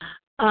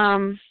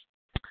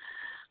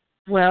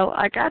 Well,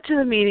 I got to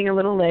the meeting a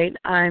little late.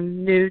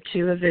 I'm new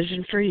to A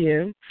Vision for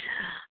You.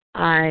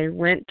 I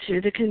went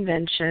to the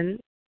convention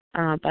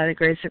by the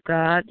grace of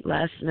God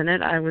last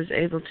minute. I was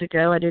able to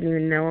go. I didn't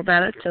even know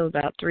about it till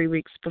about 3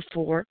 weeks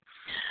before.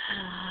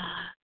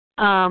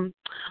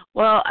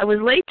 Well, I was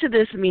late to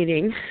this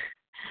meeting,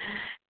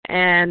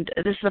 and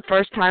this is the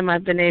first time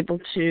I've been able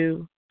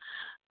to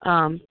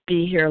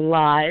be here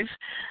live.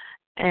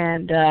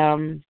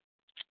 And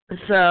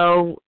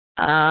so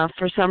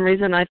for some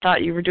reason I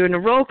thought you were doing a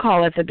roll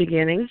call at the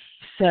beginning,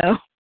 so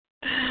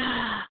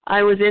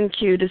I was in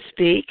queue to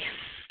speak.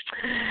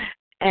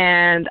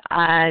 And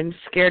I'm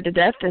scared to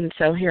death, and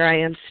so here I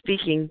am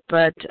speaking.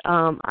 But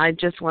I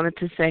just wanted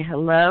to say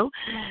hello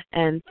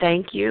and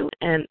thank you.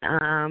 And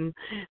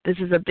this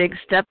is a big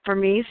step for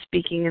me,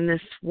 speaking in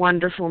this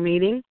wonderful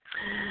meeting.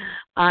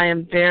 I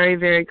am very,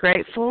 very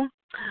grateful.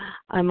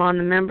 I'm on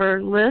the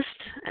member list,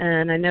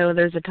 and I know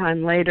there's a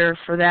time later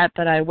for that,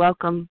 but I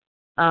welcome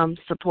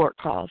support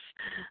calls.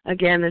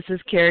 Again, this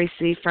is Carrie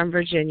C. from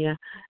Virginia,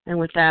 and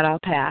with that, I'll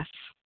pass.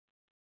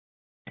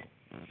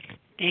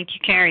 Thank you,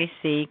 Carrie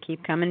C.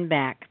 Keep coming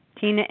back.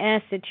 Tina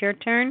S., it's your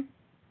turn.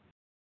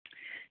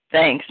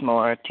 Thanks,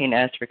 Maura. Tina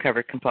S.,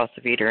 recovered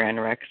compulsive eater,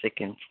 anorexic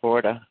in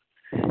Florida.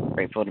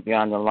 Grateful to be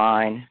on the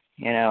line.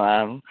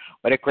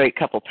 What a great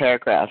couple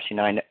paragraphs.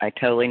 I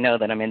totally know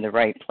that I'm in the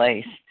right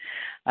place.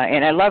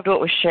 And I loved what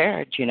was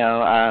shared,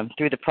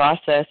 through the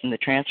process and the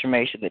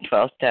transformation, the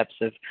 12 steps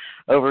of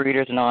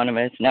Overeaters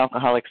Anonymous and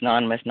Alcoholics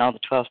Anonymous and all the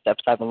 12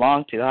 steps I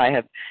belong to. I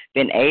have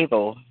been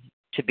able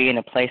to be in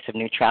a place of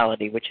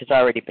neutrality, which has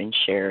already been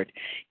shared,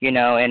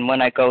 and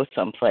when I go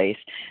someplace,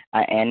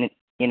 and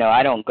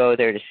I don't go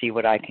there to see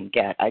what I can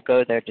get. I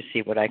go there to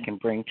see what I can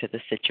bring to the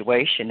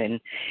situation. And,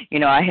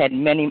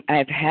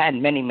 I've had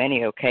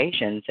many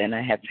occasions, and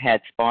I have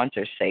had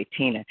sponsors say,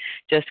 Tina,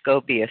 just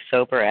go be a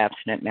sober,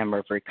 abstinent member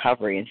of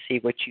recovery and see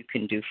what you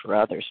can do for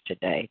others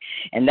today.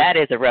 And that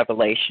is a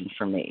revelation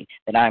for me,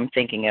 that I'm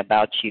thinking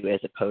about you as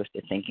opposed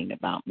to thinking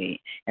about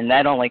me. And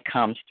that only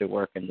comes through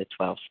working the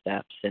 12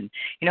 steps. And,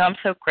 I'm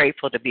so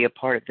grateful to be a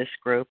part of this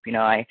group.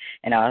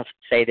 I'll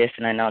say this,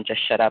 and then I'll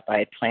just shut up. I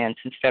had planned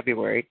since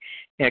February.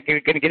 I'm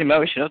going to get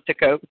emotional to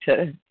go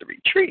to the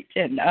retreat,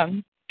 and I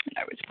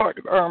was part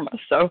of Irma,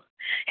 so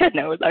had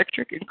no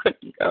electric and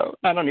couldn't go.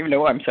 I don't even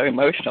know why I'm so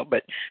emotional,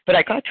 but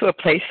I got to a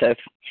place of,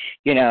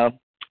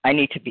 I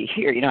need to be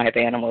here. I have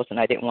animals, and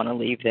I didn't want to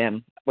leave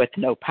them with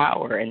no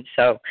power, and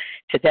so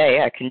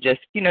today I can just,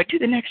 do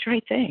the next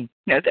right thing.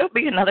 There'll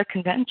be another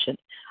convention.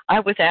 I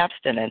was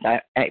abstinent.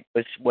 I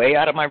was way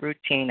out of my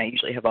routine. I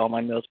usually have all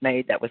my meals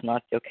made. That was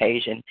not the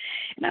occasion.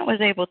 And I was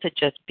able to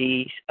just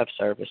be of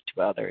service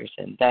to others.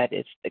 And that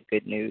is the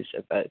good news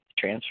about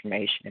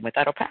transformation. And with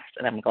that, I'll pass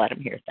it. I'm glad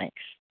I'm here.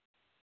 Thanks.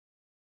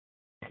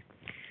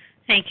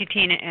 Thank you,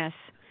 Tina S.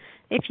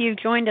 If you've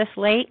joined us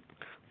late,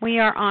 we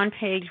are on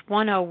page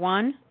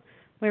 101.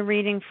 We're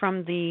reading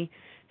from the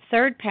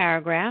third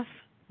paragraph,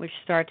 which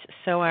starts,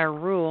 So Our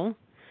Rule.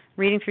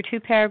 Reading through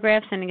two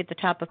paragraphs, ending at the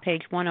top of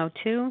page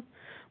 102.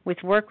 With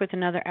work with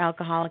another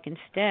alcoholic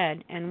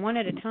instead, and one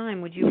at a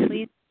time. Would you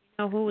please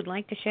know who would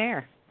like to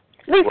share?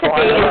 Lisa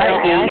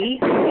B.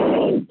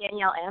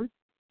 Danielle M.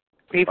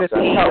 Reva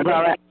B.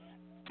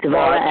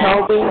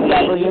 Toby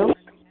W.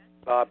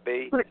 Bob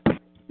B.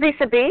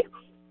 Lisa B.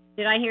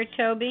 Did I hear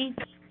Toby?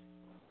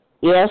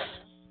 Yes.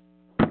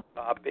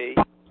 Bob B.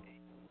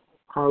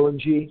 Harlan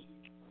G.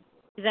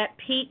 Is that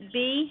Pete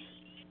B?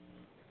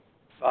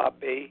 Bob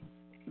B.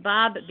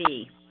 Bob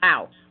B.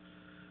 Wow.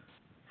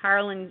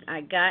 Harlan,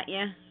 I got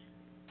you.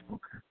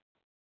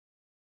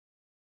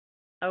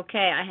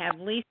 Okay, I have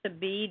Lisa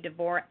B.,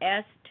 Deborah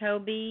S.,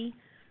 Toby,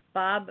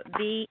 Bob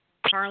B.,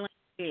 Harlan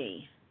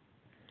G.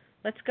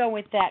 Let's go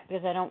with that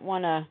because I don't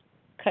want to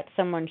cut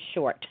someone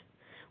short.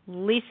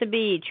 Lisa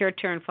B., it's your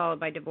turn,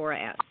 followed by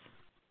Deborah S.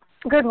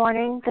 Good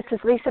morning. This is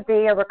Lisa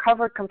B., a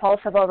recovered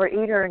compulsive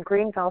overeater in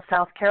Greenville,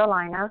 South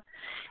Carolina.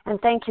 And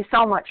thank you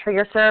so much for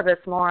your service,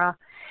 Maura.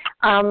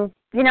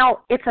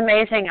 It's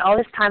amazing. All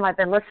this time I've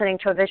been listening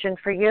to A Vision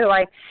for You.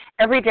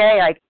 Every day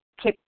I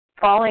keep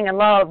falling in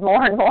love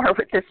more and more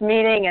with this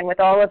meeting and with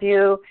all of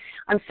you.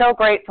 I'm so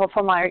grateful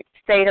for my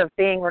state of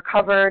being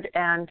recovered,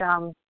 and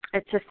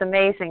it's just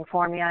amazing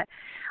for me.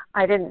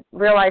 I didn't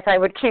realize I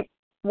would keep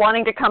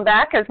wanting to come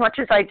back as much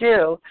as I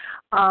do,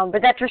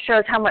 but that just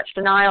shows how much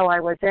denial I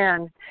was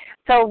in.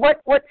 So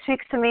what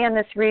speaks to me in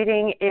this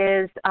reading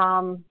is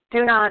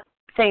do not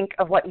think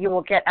of what you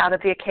will get out of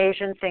the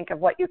occasion, think of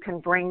what you can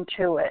bring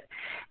to it.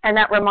 And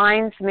that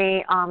reminds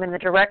me in the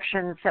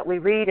directions that we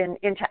read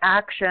into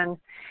action,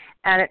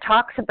 and it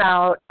talks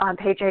about on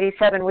page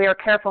 87, we are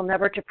careful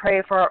never to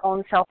pray for our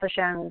own selfish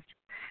ends.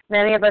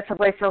 Many of us have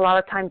wasted a lot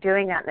of time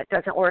doing that, and it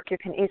doesn't work. You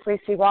can easily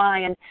see why.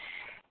 And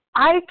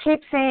I keep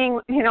seeing,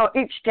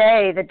 each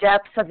day the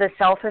depths of the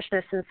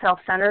selfishness and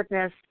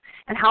self-centeredness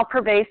and how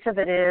pervasive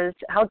it is,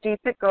 how deep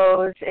it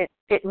goes.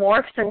 It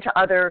morphs into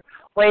other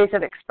ways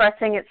of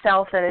expressing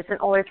itself that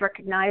isn't always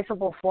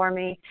recognizable for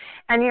me.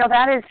 And,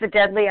 that is the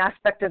deadly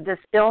aspect of this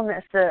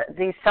illness,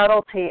 the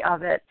subtlety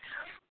of it.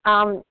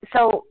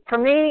 So for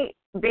me,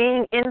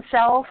 being in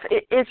self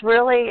is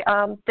really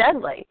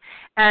deadly.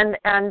 And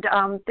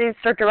these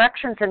are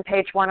directions in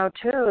page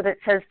 102 that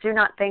says, do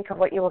not think of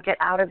what you will get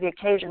out of the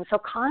occasion. So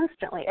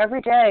constantly,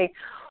 every day,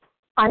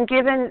 I'm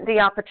given the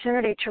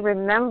opportunity to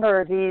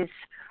remember these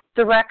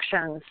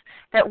directions,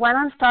 that when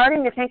I'm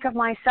starting to think of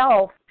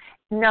myself,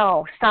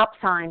 no, stop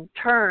sign,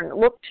 turn,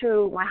 look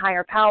to my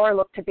higher power,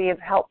 look to be of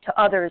help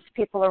to others,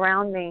 people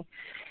around me.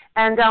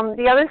 And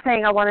the other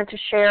thing I wanted to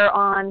share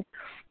on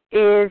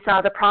is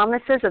the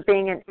promises of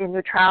being in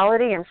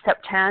neutrality in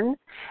step 10.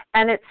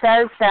 And it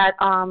says that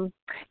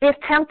if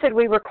tempted,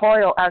 we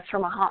recoil as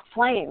from a hot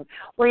flame.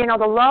 Well,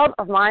 the love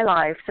of my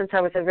life since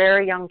I was a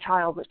very young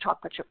child was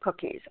chocolate chip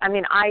cookies. I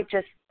mean, I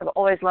just have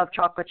always loved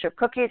chocolate chip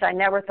cookies. I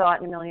never thought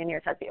in a million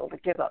years I'd be able to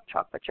give up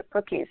chocolate chip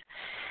cookies.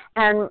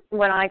 And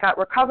when I got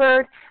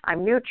recovered,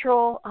 I'm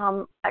neutral.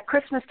 At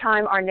Christmas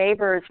time, our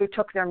neighbors, we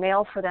took their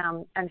mail for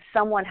them, and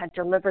someone had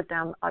delivered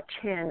them a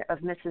tin of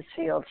Mrs.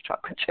 Fields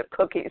chocolate chip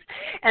cookies.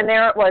 And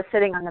there it was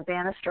sitting on the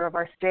banister of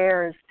our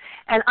stairs.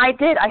 And I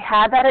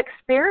had that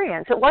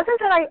experience. It wasn't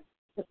that I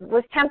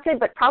was tempted,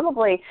 but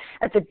probably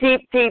at the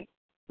deep, deep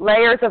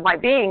layers of my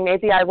being,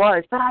 maybe I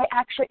was, but I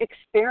actually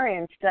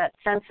experienced that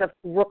sense of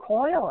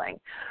recoiling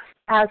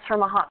as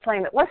from a hot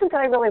flame. It wasn't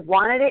that I really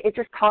wanted it, it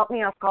just caught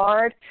me off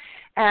guard,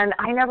 and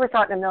I never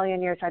thought in a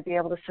million years I'd be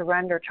able to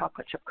surrender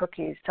chocolate chip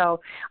cookies. So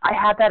I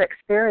had that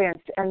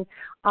experience, and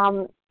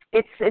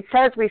it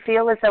says we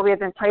feel as though we have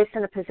been placed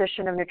in a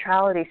position of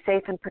neutrality,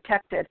 safe and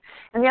protected.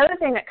 And the other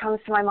thing that comes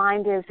to my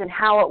mind is in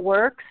how it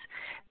works,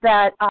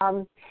 that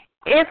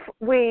if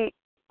we,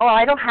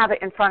 I don't have it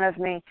in front of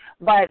me,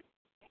 but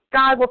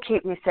God will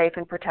keep me safe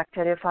and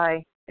protected if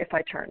I if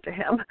I turn to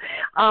him.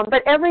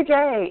 But every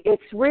day,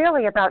 it's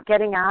really about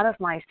getting out of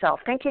myself,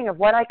 thinking of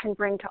what I can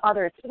bring to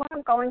others. When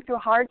I'm going through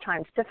hard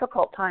times,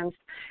 difficult times,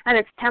 and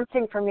it's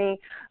tempting for me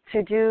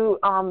to do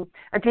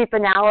a deep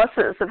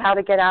analysis of how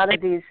to get out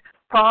of these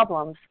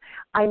problems,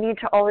 I need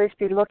to always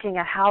be looking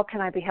at how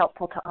can I be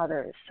helpful to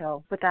others.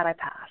 So with that, I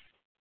pass.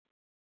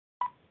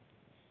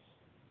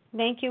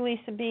 Thank you,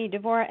 Lisa B.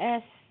 Devorah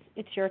S.,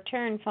 it's your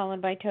turn,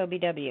 followed by Toby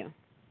W.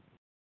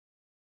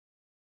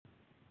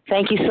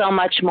 Thank you so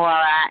much,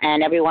 Maura,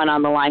 and everyone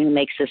on the line who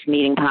makes this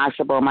meeting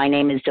possible. My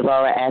name is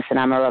Devorah S., and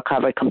I'm a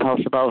recovered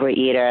compulsive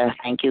overeater.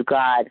 Thank you,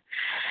 God.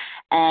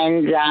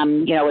 And,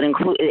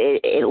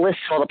 it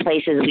lists all the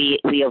places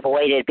we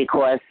avoided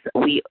because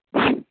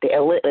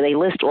they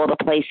list all the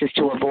places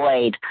to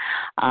avoid,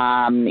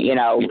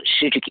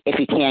 if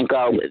you can't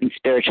go in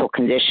spiritual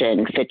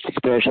condition, fit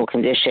spiritual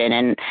condition.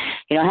 And,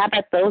 how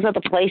about those are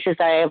the places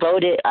I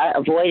avoided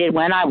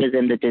when I was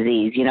in the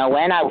disease,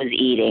 when I was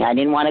eating. I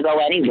didn't want to go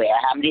anywhere.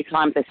 How many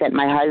times I sent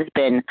my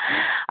husband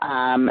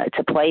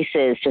to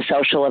places, to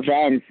social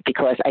events,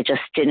 because I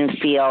just didn't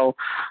feel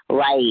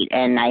right,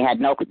 and I had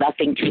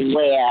nothing to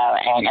wear,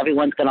 and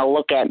everyone's going to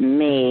look at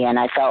me, and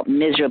I felt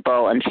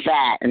miserable and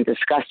fat and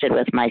disgusted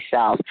with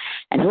myself.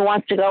 And who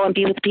wants to go and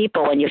be with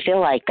people when you feel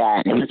like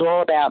that? It was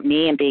all about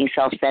me and being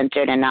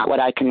self-centered and not what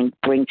I can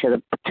bring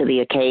to the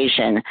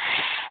occasion.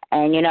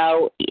 And,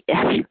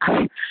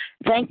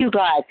 thank you,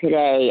 God,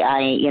 today.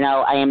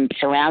 I am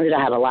surrounded.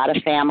 I have a lot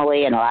of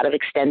family and a lot of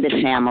extended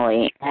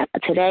family. And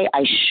today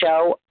I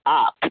show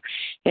up.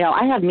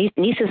 I have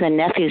nieces and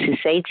nephews who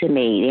say to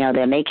me,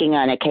 they're making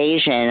an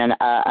occasion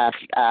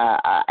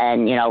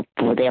and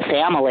for their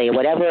family,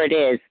 whatever it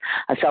is,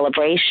 a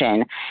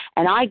celebration,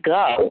 and I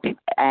go,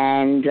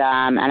 and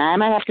I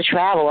might have to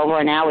travel over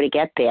an hour to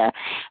get there.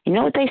 You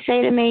know what they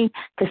say to me?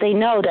 Because they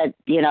know that,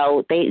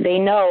 they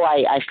know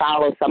I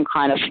follow some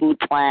kind of food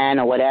plan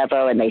or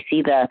whatever, and they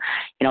see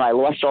I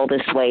lost all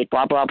this weight,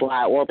 blah, blah,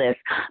 blah, all this.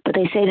 But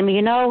they say to me,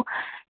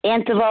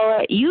 Aunt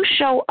Devorah, you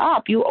show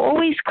up. You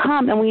always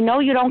come, and we know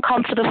you don't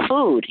come for the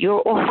food.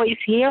 You're always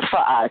here for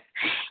us.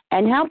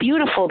 And how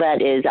beautiful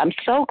that is. I'm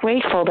so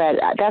grateful that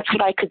that's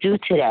what I could do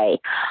today.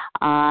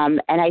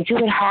 And I do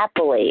it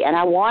happily, and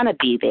I want to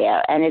be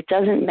there. And it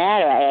doesn't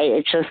matter.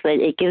 It's just that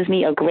it gives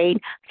me a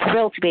great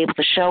thrill to be able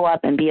to show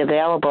up and be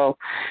available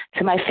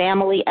to my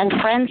family and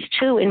friends,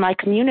 too, in my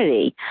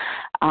community.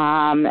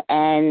 And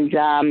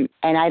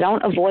I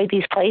don't avoid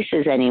these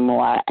places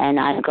anymore, and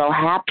I go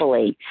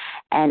happily.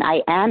 And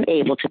I am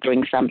able to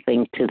bring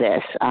something to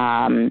this,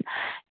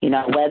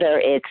 whether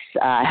it's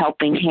a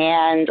helping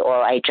hand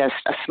or just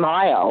a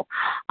smile,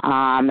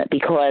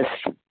 because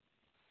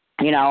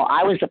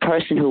I was the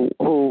person who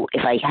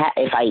if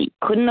I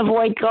couldn't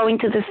avoid going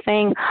to this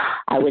thing,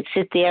 I would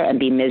sit there and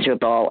be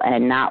miserable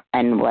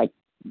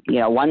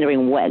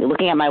wondering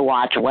looking at my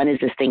watch, when is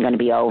this thing going to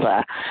be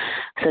over?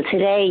 So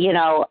today,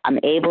 I'm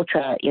able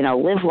to,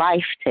 live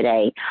life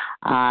today,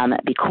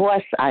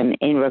 because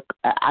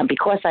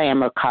because I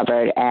am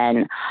recovered,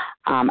 and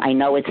I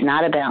know it's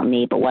not about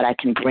me, but what I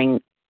can bring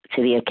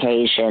to the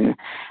occasion.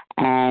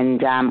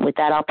 And with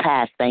that, I'll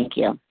pass. Thank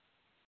you.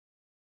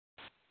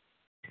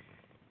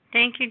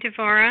 Thank you,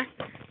 Devorah.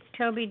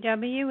 Toby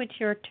W., it's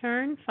your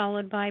turn,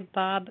 followed by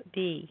Bob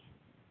B.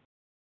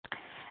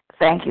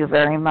 Thank you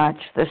very much.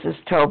 This is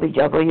Toby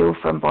W.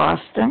 from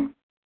Boston.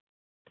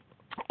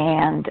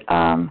 And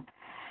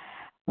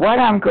what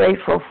I'm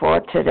grateful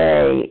for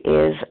today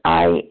is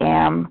I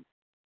am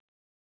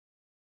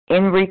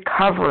in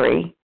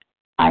recovery.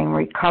 I'm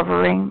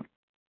recovering.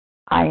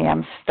 I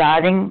am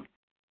starting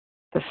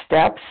the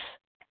steps,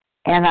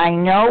 and I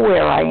know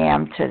where I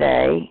am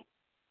today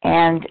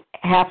and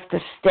have to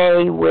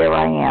stay where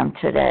I am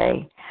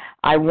today.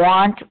 I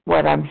want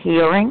what I'm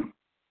hearing,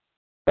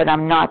 but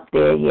I'm not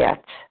there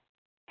yet.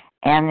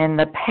 And in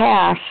the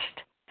past,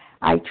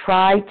 I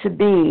tried to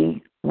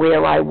be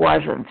where I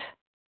wasn't,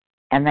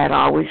 and that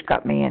always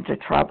got me into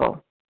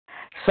trouble.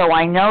 So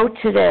I know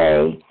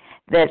today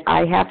that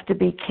I have to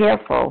be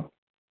careful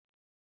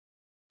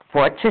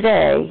for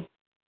today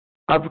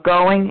of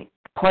going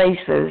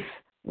places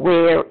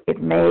where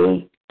it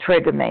may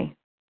trigger me.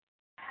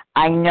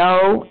 I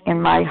know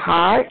in my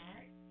heart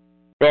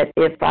that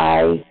if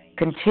I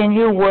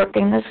continue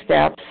working the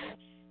steps,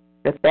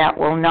 that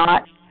will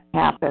not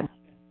happen.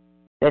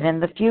 That in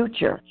the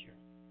future,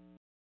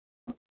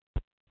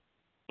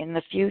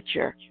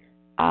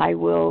 I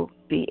will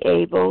be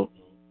able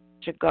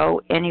to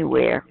go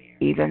anywhere,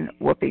 even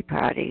whoopee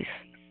parties.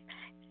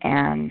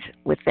 And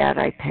with that,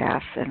 I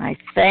pass. And I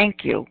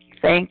thank you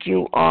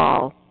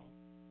all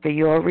for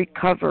your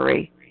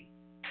recovery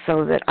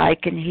so that I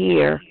can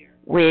hear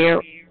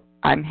where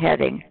I'm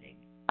heading.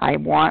 I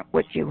want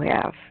what you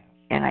have,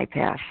 and I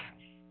pass.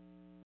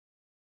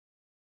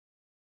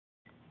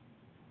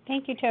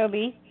 Thank you,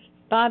 Toby.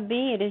 Bob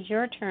B., it is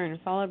your turn,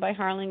 followed by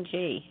Harlan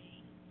G.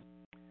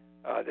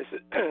 This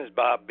is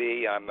Bob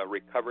B. I'm a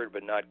recovered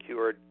but not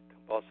cured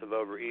compulsive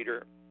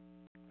overeater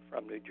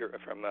from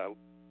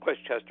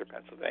Westchester,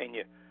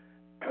 Pennsylvania.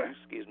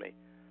 Excuse me.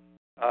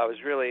 I was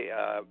really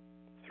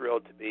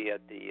thrilled to be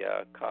at the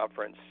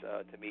conference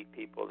to meet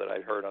people that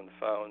I'd heard on the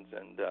phones,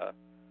 and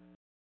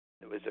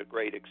it was a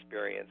great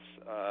experience.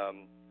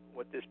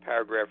 What this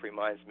paragraph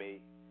reminds me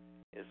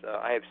is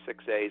I have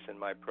 6 A's in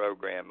my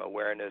program: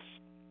 awareness,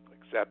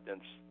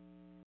 acceptance.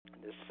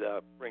 This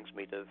brings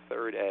me to the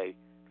third A,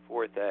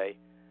 fourth A.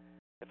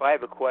 If I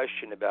have a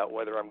question about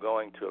whether I'm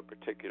going to a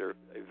particular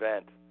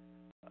event,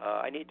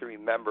 I need to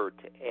remember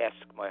to ask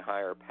my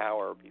higher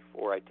power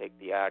before I take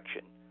the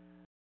action.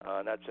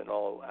 And that's in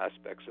all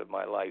aspects of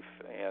my life.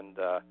 And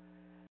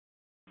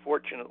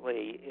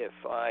fortunately,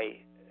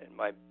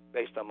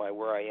 based on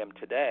where I am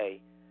today,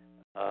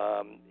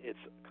 it's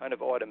kind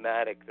of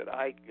automatic that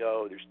I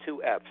go. There's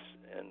 2 F's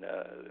in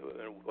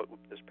what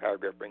this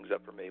paragraph brings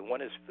up for me.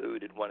 One is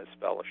food and one is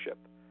fellowship.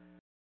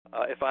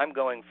 If I'm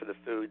going for the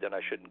food, then I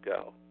shouldn't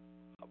go.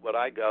 What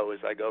I go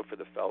for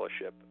the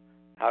fellowship.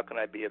 How can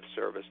I be of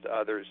service to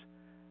others?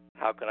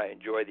 How can I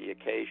enjoy the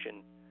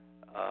occasion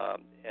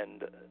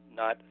and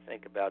not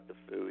think about the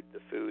food? The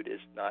food is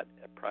not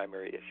a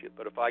primary issue.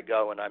 But if I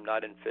go and I'm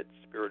not in fit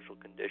spiritual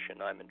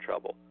condition, I'm in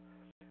trouble.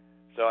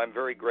 So I'm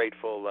very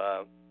grateful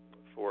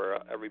for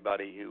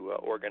everybody who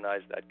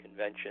organized that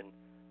convention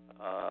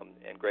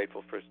and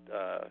grateful for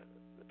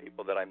the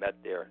people that I met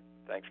there.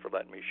 Thanks for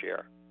letting me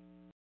share.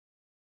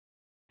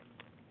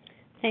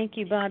 Thank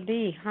you, Bob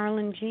B.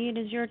 Harlan G., it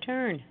is your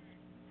turn.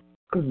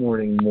 Good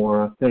morning,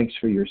 Maura. Thanks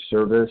for your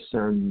service,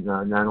 and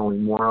not only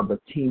Maura, but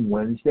Team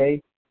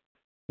Wednesday.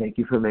 Thank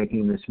you for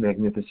making this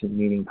magnificent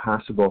meeting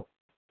possible.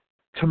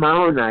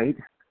 Tomorrow night,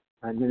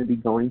 I'm going to be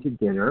going to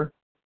dinner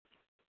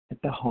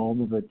at the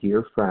home of a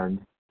dear friend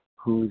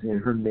who's in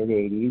her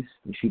mid-80s,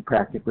 and she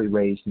practically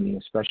raised me,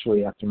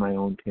 especially after my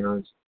own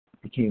parents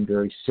became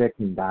very sick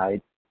and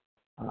died.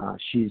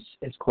 She's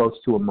as close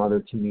to a mother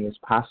to me as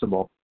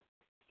possible.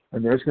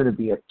 And there's going to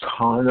be a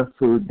ton of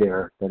food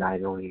there that I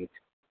don't eat.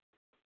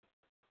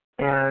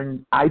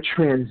 And I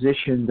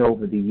transitioned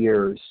over the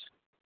years.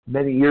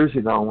 Many years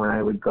ago when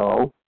I would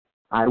go,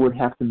 I would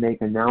have to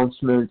make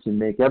announcements and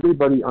make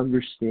everybody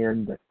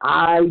understand that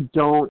I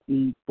don't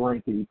eat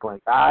blankety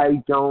blank.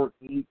 I don't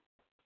eat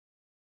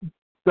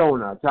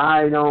donuts.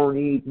 I don't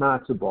eat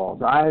matzo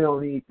balls. I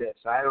don't eat this.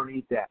 I don't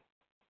eat that.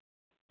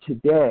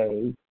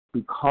 Today,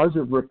 because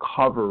of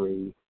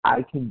recovery,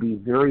 I can be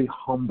very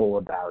humble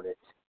about it.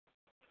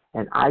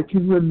 And I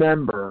can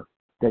remember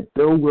that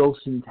Bill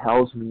Wilson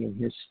tells me in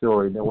his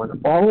story that when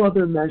all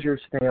other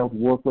measures failed,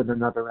 work with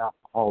another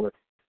alcoholic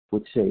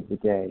would save the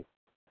day.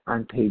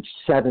 On page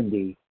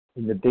 70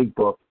 in the big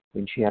book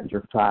in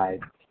chapter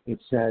 5, it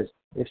says,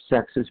 if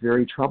sex is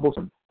very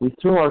troublesome, we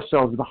throw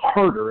ourselves the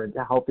harder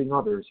into helping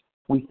others.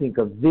 We think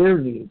of their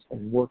needs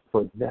and work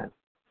for them.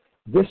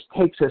 This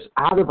takes us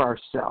out of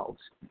ourselves.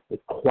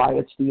 It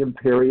quiets the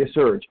imperious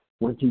urge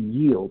when to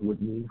yield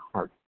would mean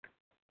heart.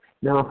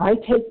 Now, if I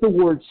take the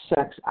word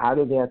sex out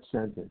of that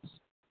sentence,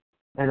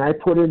 and I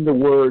put in the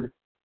word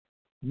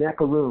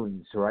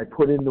macaroons, or I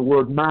put in the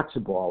word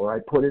matzo ball, or I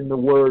put in the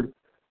word,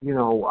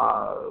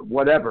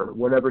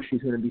 whatever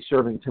she's going to be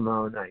serving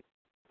tomorrow night,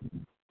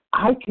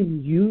 I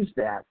can use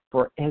that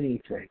for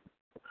anything.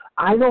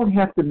 I don't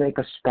have to make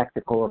a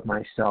spectacle of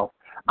myself.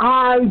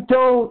 I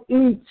don't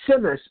eat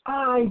Simmus.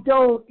 I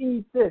don't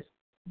eat this.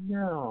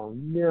 No.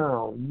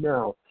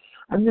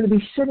 I'm going to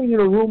be sitting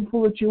in a room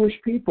full of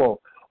Jewish people.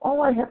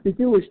 All I have to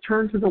do is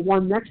turn to the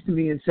one next to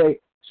me and say,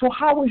 so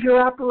how was your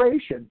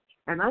operation?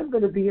 And I'm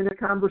going to be in a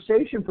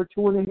conversation for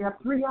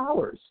 2.5, 3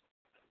 hours.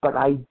 But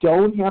I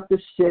don't have to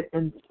sit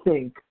and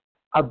think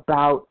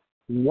about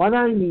what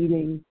I'm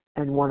eating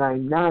and what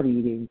I'm not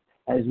eating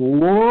as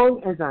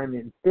long as I'm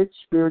in fit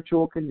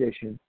spiritual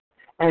condition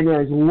and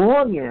as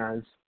long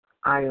as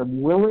I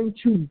am willing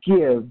to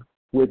give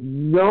with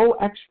no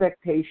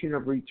expectation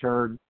of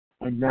return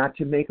and not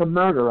to make a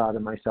martyr out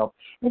of myself.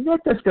 And that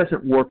just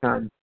doesn't work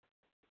on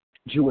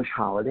Jewish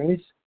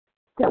holidays.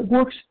 That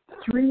works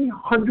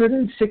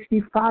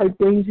 365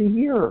 days a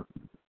year.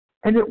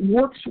 And it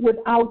works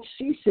without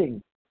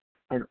ceasing.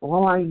 And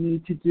all I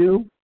need to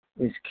do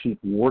is keep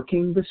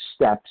working the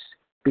steps,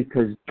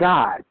 because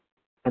God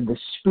and the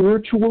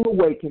spiritual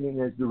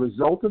awakening as the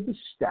result of the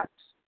steps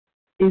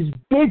is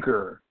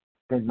bigger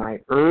than my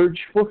urge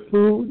for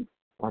food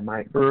or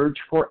my urge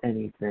for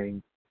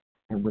anything.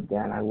 And with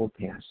that, I will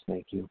pass.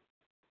 Thank you.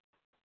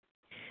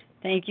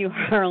 Thank you,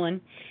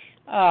 Harlan.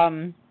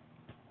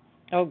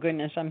 Oh,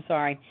 goodness, I'm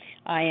sorry.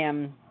 I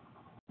am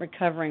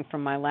recovering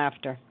from my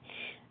laughter.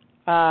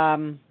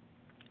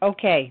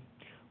 Okay,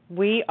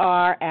 we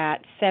are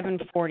at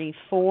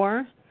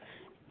 7:44.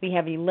 We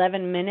have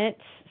 11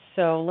 minutes,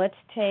 so let's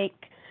take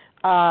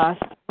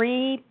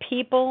 3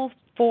 people,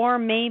 4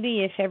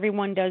 maybe, if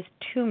everyone does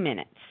 2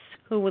 minutes.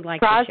 Who would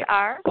like Roz to share?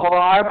 R.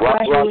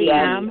 Barbara Julie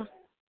M.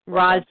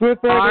 Roz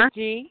Roberta R.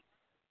 G.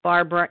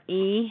 Barbara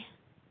E.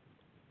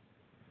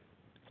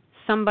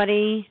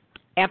 Somebody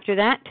after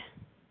that?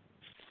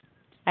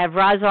 I have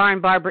Roz R.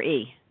 and Barbara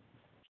E.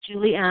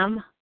 Julie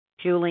M.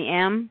 Julie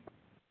M.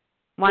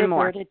 One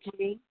Roberta more.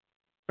 G.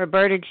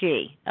 Roberta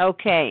G.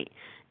 Okay.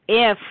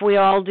 if we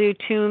all do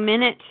 2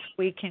 minutes,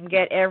 we can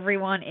get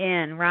everyone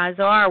in. Roz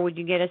R., would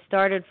you get us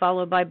started,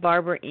 followed by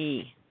Barbara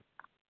E.?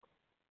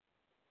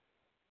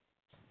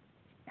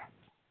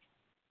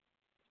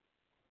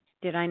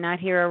 Did I not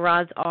hear a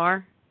Roz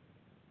R.?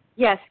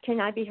 Yes,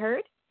 can I be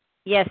heard?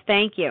 Yes,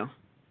 thank you.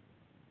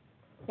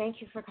 Thank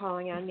you for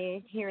calling on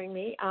me, hearing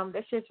me.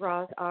 This is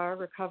Roz R.,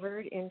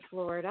 recovered in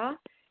Florida.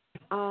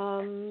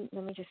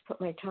 Let me just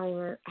put my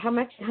timer. How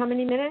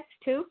many minutes?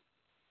 2?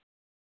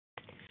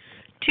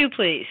 2,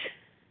 please.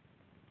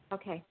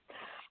 Okay.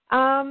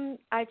 I'm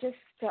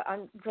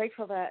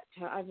grateful that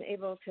I'm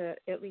able to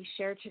at least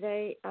share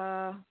today.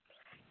 I'm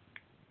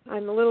a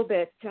little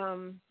bit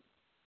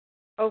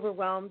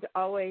overwhelmed,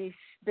 always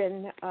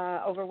been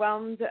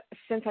overwhelmed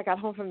since I got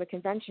home from the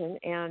convention,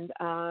 and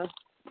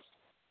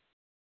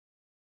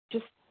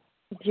just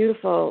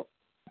beautiful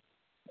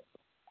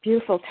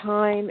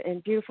time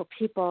and beautiful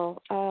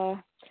people.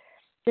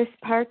 This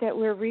part that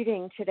we're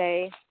reading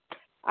today,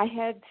 I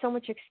had so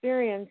much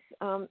experience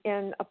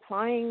in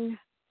applying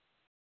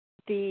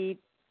the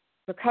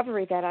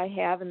recovery that I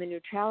have and the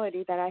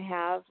neutrality that I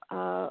have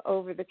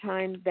over the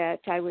time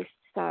that I was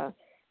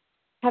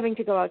having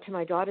to go out to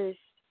my daughter's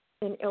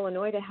in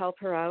Illinois to help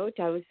her out.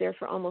 I was there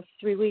for almost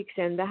 3 weeks,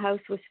 and the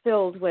house was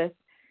filled with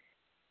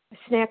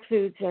snack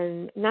foods,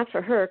 and not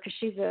for her because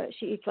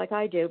she eats like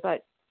I do,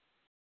 but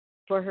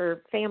for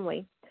her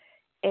family.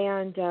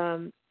 And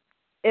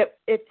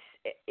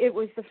it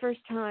was the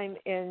first time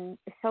in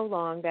so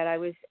long that I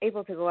was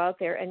able to go out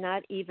there and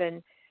not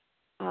even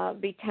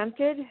be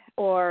tempted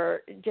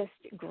or just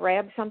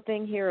grab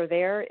something here or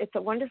there. It's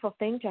a wonderful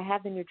thing to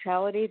have the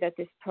neutrality that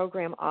this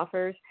program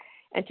offers,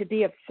 and to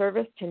be of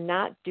service, to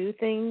not do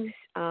things,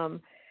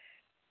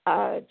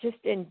 just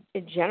in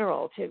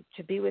general,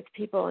 to be with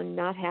people and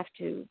not have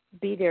to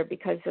be there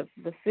because of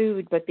the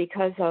food, but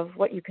because of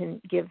what you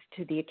can give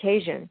to the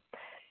occasion.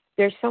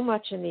 There's so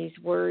much in these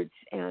words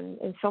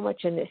and so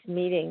much in this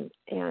meeting,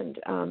 and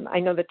I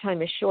know the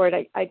time is short.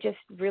 I just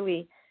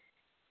really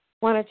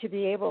wanted to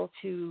be able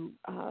to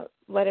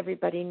let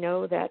everybody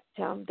know that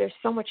there's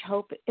so much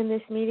hope in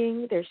this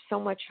meeting. There's so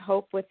much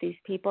hope with these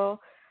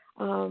people.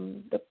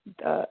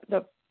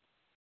 The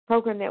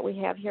program that we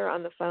have here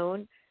on the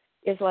phone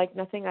is like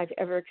nothing I've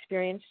ever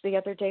experienced. The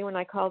other day when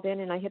I called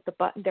in and I hit the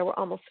button, there were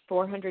almost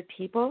 400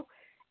 people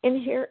in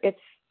here. It's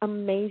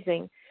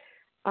amazing.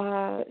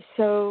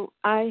 So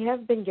I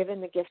have been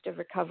given the gift of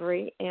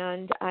recovery,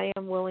 and I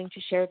am willing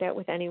to share that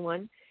with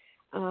anyone.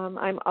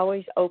 I'm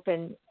always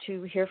open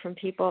to hear from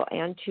people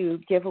and to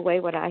give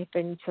away what I've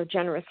been so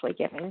generously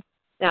given.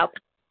 Now,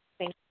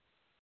 thank you.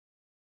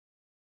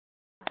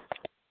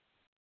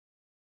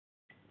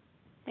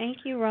 Thank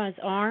you, Roz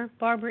R.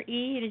 Barbara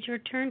E., it is your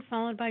turn,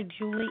 followed by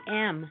Julie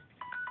M.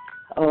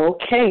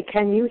 Okay,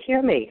 can you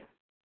hear me?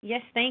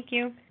 Yes, thank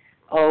you.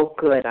 Oh,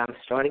 good. I'm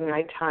starting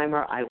my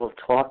timer. I will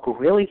talk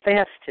really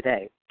fast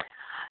today.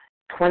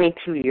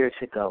 22 years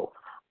ago,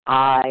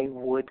 I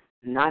would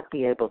not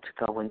be able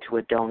to go into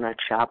a donut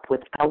shop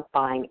without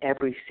buying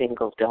every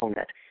single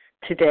donut.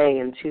 Today,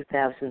 in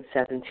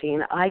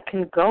 2017, I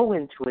can go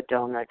into a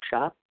donut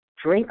shop,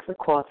 drink the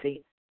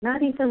coffee,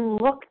 not even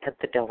look at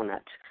the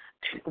donuts.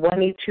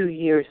 22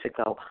 years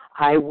ago,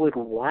 I would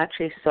watch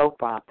a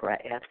soap opera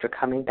after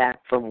coming back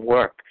from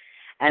work,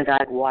 and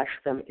I'd watch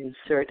them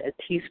insert a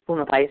teaspoon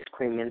of ice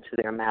cream into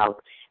their mouth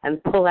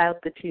and pull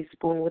out the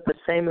teaspoon with the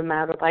same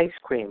amount of ice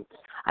cream.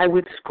 I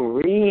would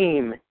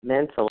scream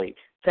mentally,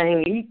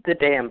 saying, "Eat the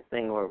damn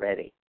thing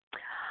already."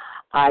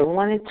 I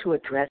wanted to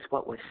address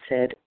what was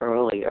said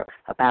earlier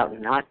about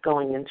not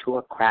going into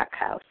a crack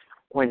house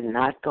or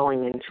not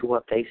going into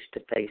a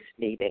face-to-face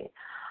meeting.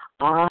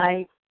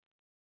 I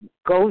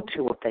go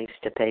to a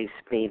face-to-face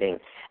meeting,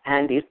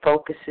 and it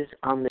focuses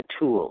on the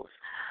tools.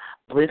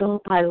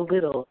 Little by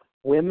little,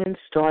 women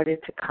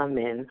started to come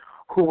in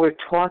who were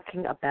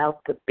talking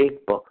about the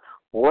big book,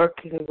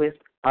 working with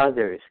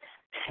others,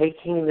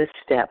 taking the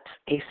steps,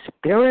 a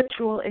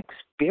spiritual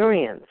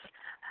experience.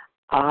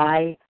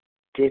 I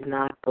did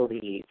not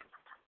believe,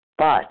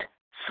 but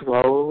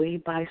slowly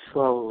by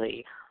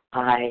slowly,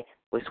 I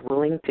was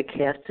willing to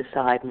cast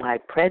aside my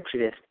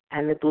prejudice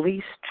and at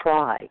least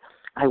try.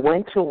 I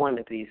went to one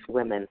of these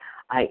women.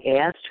 I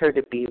asked her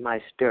to be my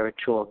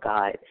spiritual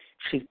guide.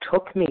 She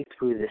took me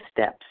through the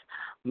steps.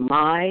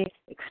 My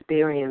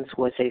experience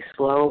was a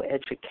slow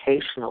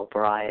educational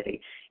variety.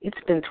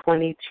 It's been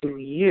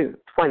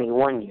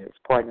 21 years,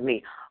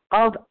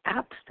 of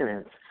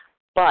abstinence.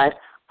 But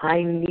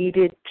I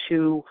needed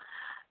to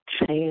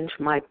change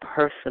my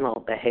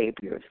personal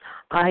behaviors.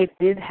 I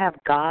did have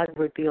God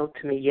revealed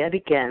to me yet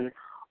again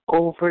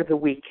over the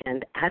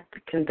weekend at the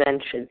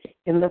convention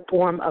in the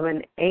form of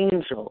an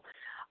angel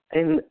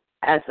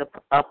as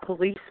a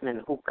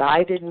policeman who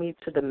guided me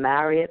to the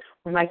Marriott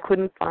when I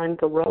couldn't find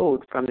the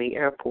road from the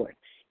airport.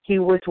 He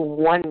was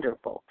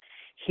wonderful.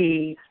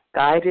 He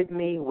guided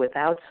me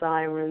without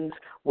sirens,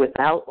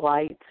 without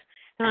lights.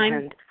 Time.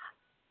 And,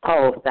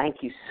 oh,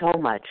 thank you so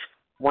much.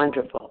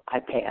 Wonderful. I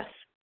pass.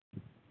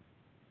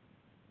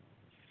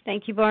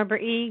 Thank you, Barbara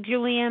E.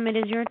 Julie M., it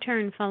is your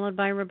turn, followed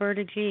by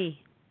Roberta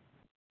G.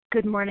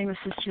 Good morning. This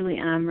is Julie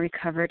M.,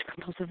 recovered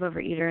compulsive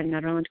overeater in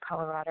Nederland,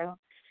 Colorado.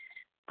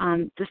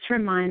 This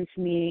reminds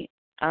me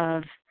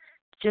of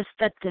just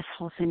that this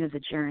whole thing is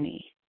a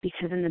journey,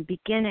 because in the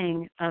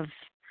beginning of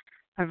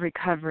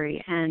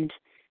recovery, and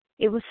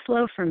it was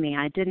slow for me.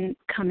 I didn't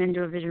come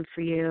into a Vision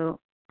for You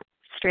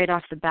straight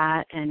off the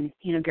bat and,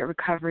 get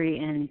recovery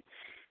in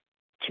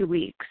 2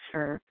 weeks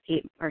or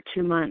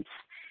 2 months.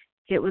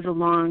 It was a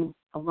long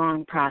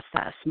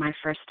process. My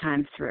first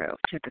time through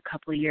took a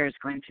couple of years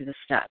going through the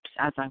steps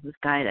as I was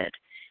guided.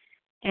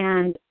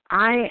 And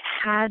I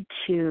had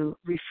to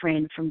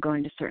refrain from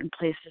going to certain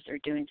places or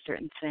doing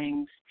certain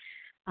things.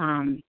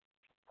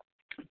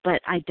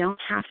 But I don't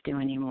have to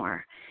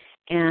anymore.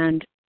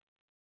 And,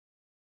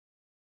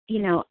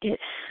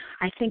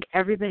 I think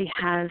everybody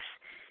has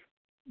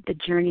the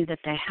journey that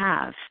they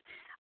have.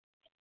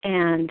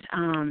 And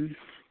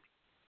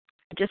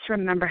just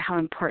remember how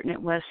important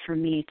it was for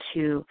me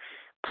to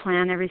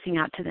plan everything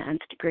out to the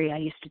nth degree. I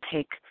used to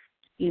take,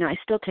 I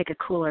still take a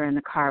cooler in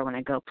the car when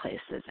I go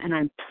places, and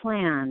I'm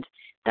planned.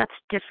 That's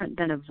different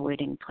than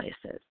avoiding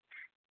places.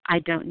 I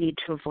don't need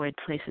to avoid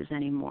places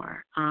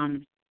anymore.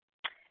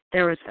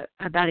 There was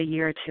about a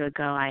year or two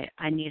ago,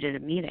 I needed a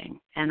meeting,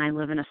 and I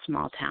live in a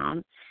small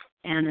town,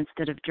 and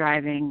instead of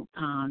driving,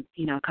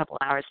 a couple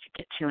hours to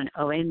get to an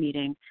OA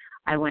meeting,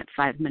 I went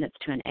 5 minutes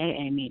to an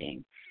AA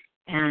meeting.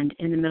 And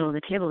in the middle of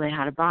the table, they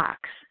had a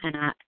box. And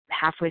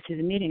halfway through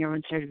the meeting,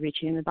 everyone started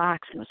reaching in the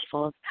box, and it was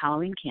full of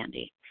Halloween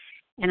candy.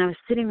 And I was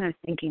sitting there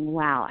thinking,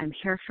 wow, I'm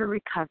here for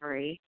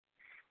recovery,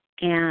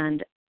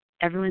 and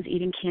everyone's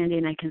eating candy,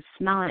 and I can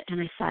smell it.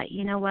 And I thought,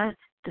 you know what?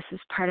 This is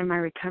part of my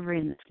recovery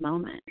in this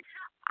moment.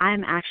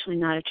 I'm actually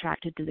not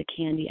attracted to the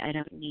candy. I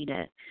don't need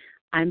it.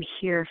 I'm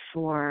here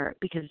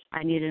because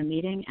I needed a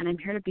meeting, and I'm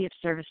here to be of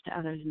service to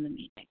others in the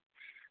meeting.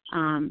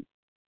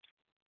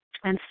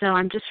 And so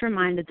I'm just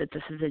reminded that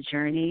this is a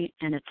journey,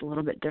 and it's a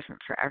little bit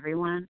different for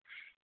everyone.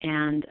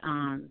 And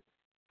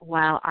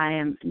while I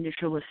am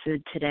neutral with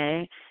food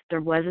today,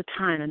 there was a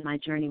time in my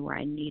journey where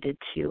I needed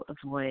to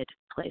avoid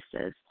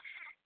places,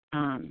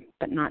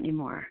 but not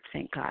anymore,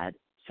 thank God.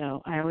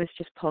 So I always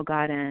just pull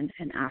God in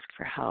and ask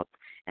for help,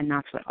 and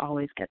that's what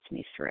always gets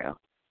me through.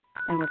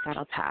 And with that,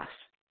 I'll pass.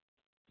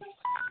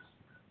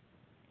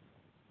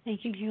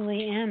 Thank you,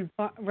 Julie M.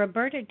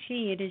 Roberta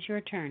G., it is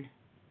your turn.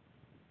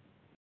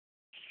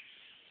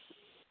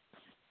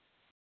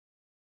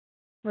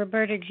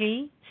 Roberta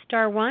G.,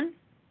 *1.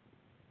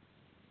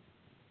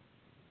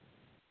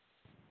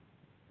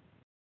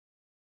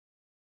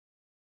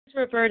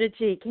 Roberta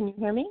G., can you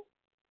hear me?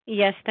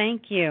 Yes,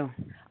 thank you.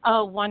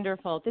 Oh,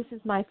 wonderful. This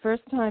is my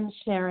first time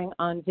sharing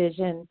on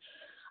Vision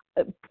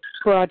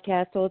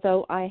broadcast,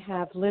 although I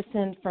have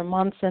listened for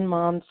months and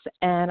months,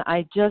 and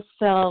I just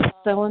felt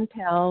so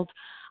impelled.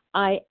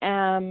 I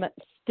am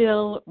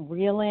still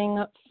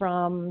reeling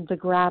from the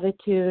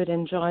gratitude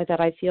and joy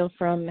that I feel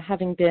from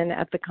having been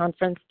at the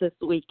conference this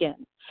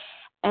weekend.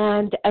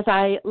 And as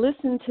I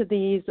listened to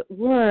these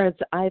words,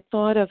 I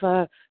thought of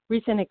a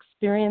recent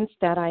experience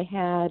that I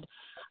had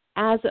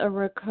as a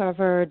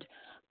recovered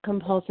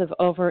compulsive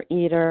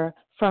overeater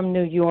from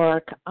New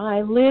York.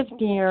 I live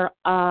near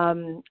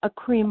a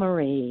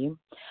creamery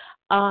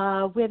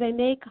where they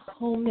make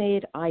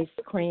homemade ice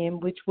cream,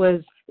 which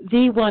was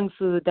the one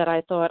food that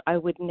I thought I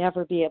would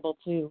never be able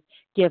to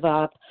give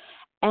up.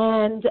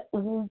 And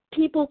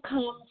people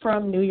come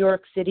from New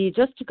York City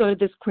just to go to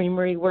this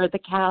creamery where the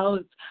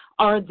cows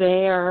are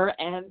there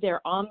and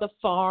they're on the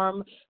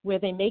farm where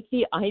they make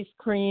the ice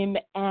cream,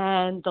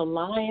 and the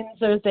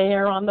lions are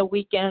there on the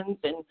weekends,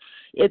 and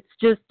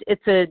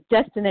it's a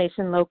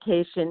destination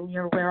location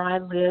near where I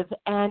live.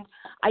 And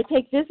I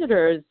take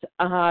visitors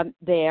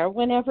there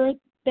whenever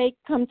they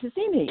come to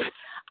see me.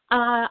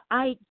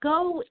 I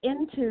go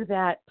into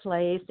that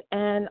place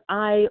and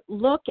I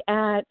look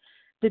at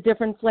the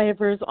different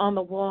flavors on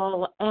the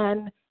wall,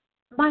 and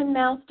my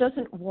mouth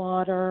doesn't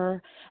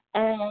water,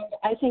 and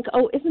I think,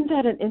 oh, isn't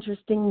that an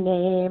interesting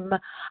name?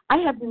 I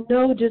have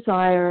no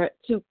desire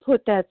to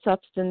put that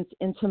substance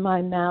into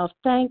my mouth.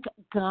 Thank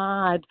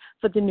God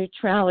for the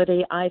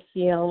neutrality I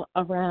feel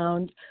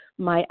around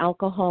my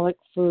alcoholic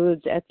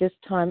foods at this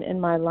time in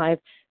my life.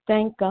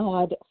 Thank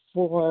God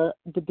for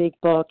the Big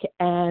Book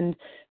and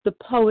the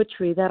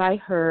poetry that I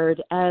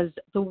heard as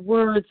the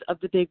words of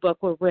the Big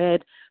Book were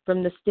read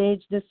from the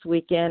stage this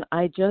weekend.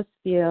 I just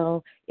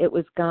feel it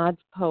was God's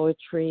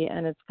poetry,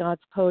 and it's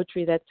God's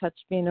poetry that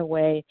touched me in a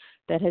way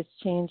that has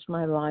changed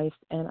my life,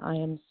 and I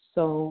am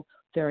so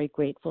very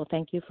grateful.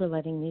 Thank you for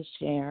letting me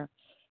share.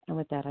 And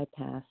with that, I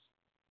pass.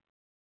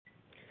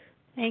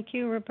 Thank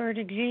you,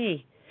 Roberta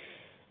G.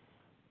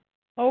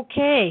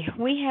 Okay,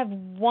 we have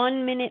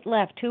 1 minute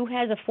left. Who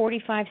has a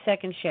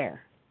 45-second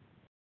share?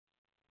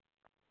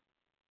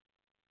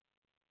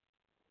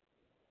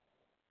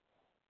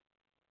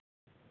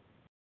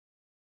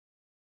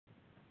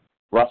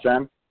 Russ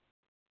M.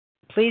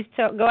 Please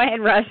go ahead,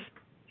 Russ.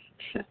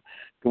 Good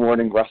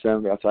morning, Russ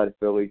M. outside of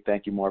Philly.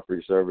 Thank you, Mark, for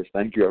your service.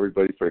 Thank you,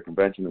 everybody, for your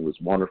convention. It was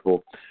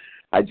wonderful.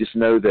 I just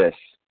know this.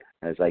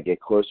 As I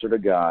get closer to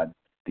God,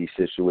 these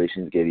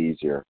situations get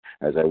easier.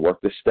 As I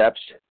work the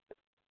steps,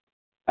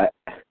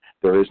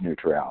 there is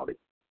neutrality.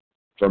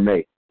 For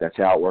me, that's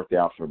how it worked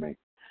out for me.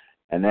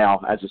 And now,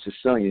 as a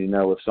Sicilian,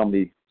 if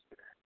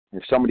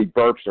somebody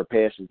burps or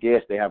passes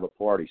gas, they have a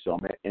party. So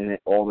I'm in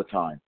it all the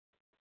time.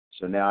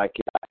 So now I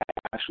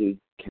actually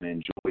can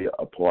enjoy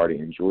a party,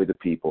 enjoy the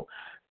people,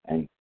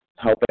 and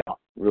help out.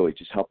 Really,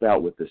 just help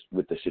out with the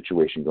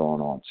situation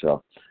going on.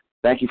 So,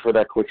 thank you for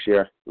that quick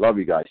share. Love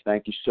you guys.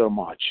 Thank you so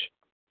much.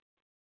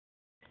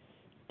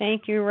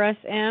 Thank you, Russ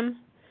M.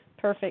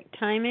 Perfect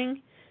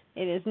timing.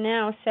 It is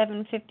now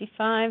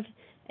 7:55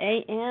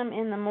 a.m.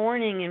 in the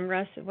morning, and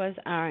Russ was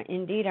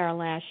indeed our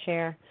last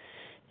share.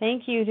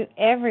 Thank you to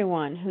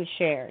everyone who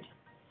shared.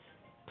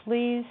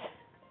 Please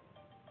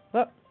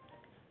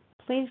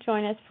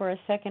join us for a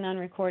second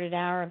unrecorded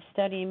hour of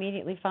study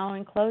immediately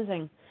following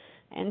closing.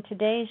 And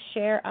today's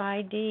share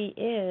ID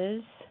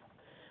is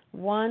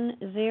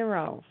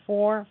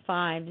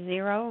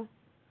 10450.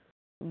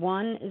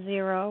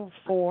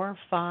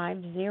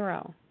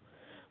 10450.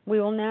 We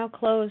will now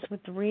close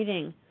with the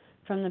reading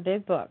from the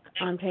Big Book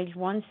on page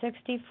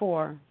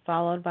 164,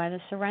 followed by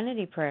the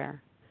Serenity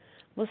Prayer.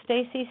 Will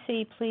Stacy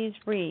C. please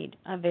read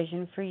A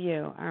Vision for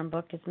You? Our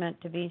book is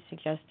meant to be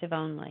suggestive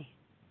only.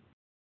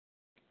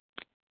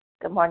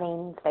 Good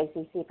morning,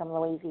 Stacy C. from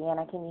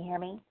Louisiana. Can you hear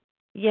me?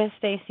 Yes,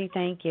 Stacy,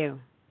 thank you.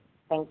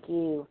 Thank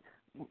you.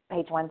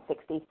 Page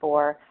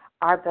 164.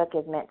 Our book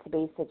is meant to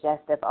be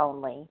suggestive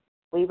only.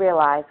 We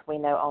realize we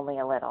know only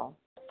a little.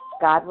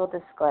 God will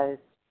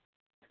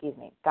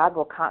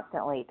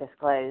constantly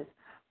disclose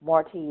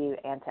more to you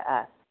and to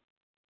us.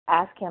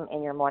 Ask Him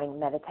in your morning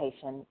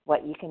meditation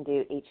what you can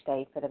do each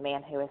day for the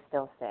man who is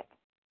still sick.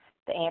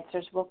 The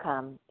answers will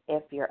come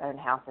if your own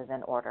house is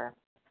in order.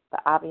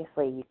 But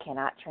obviously you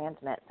cannot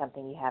transmit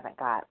something you haven't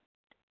got.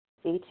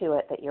 See to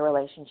it that your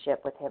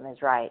relationship with Him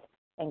is right,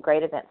 and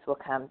great events will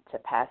come to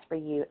pass for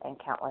you and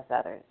countless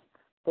others.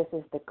 This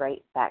is the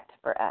great fact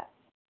for us.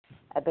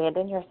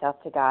 Abandon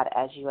yourself to God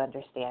as you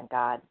understand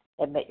God.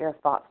 Admit your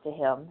faults to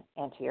Him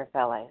and to your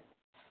fellows.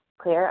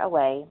 Clear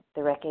away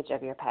the wreckage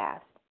of your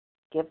past.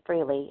 Give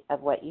freely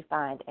of what you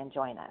find and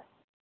join us.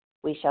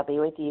 We shall be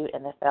with you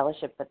in the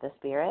fellowship of the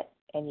Spirit,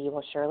 and you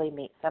will surely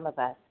meet some of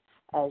us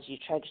as you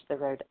trudge the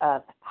road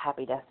of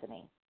happy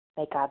destiny.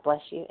 May God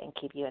bless you and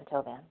keep you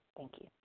until then. Thank you.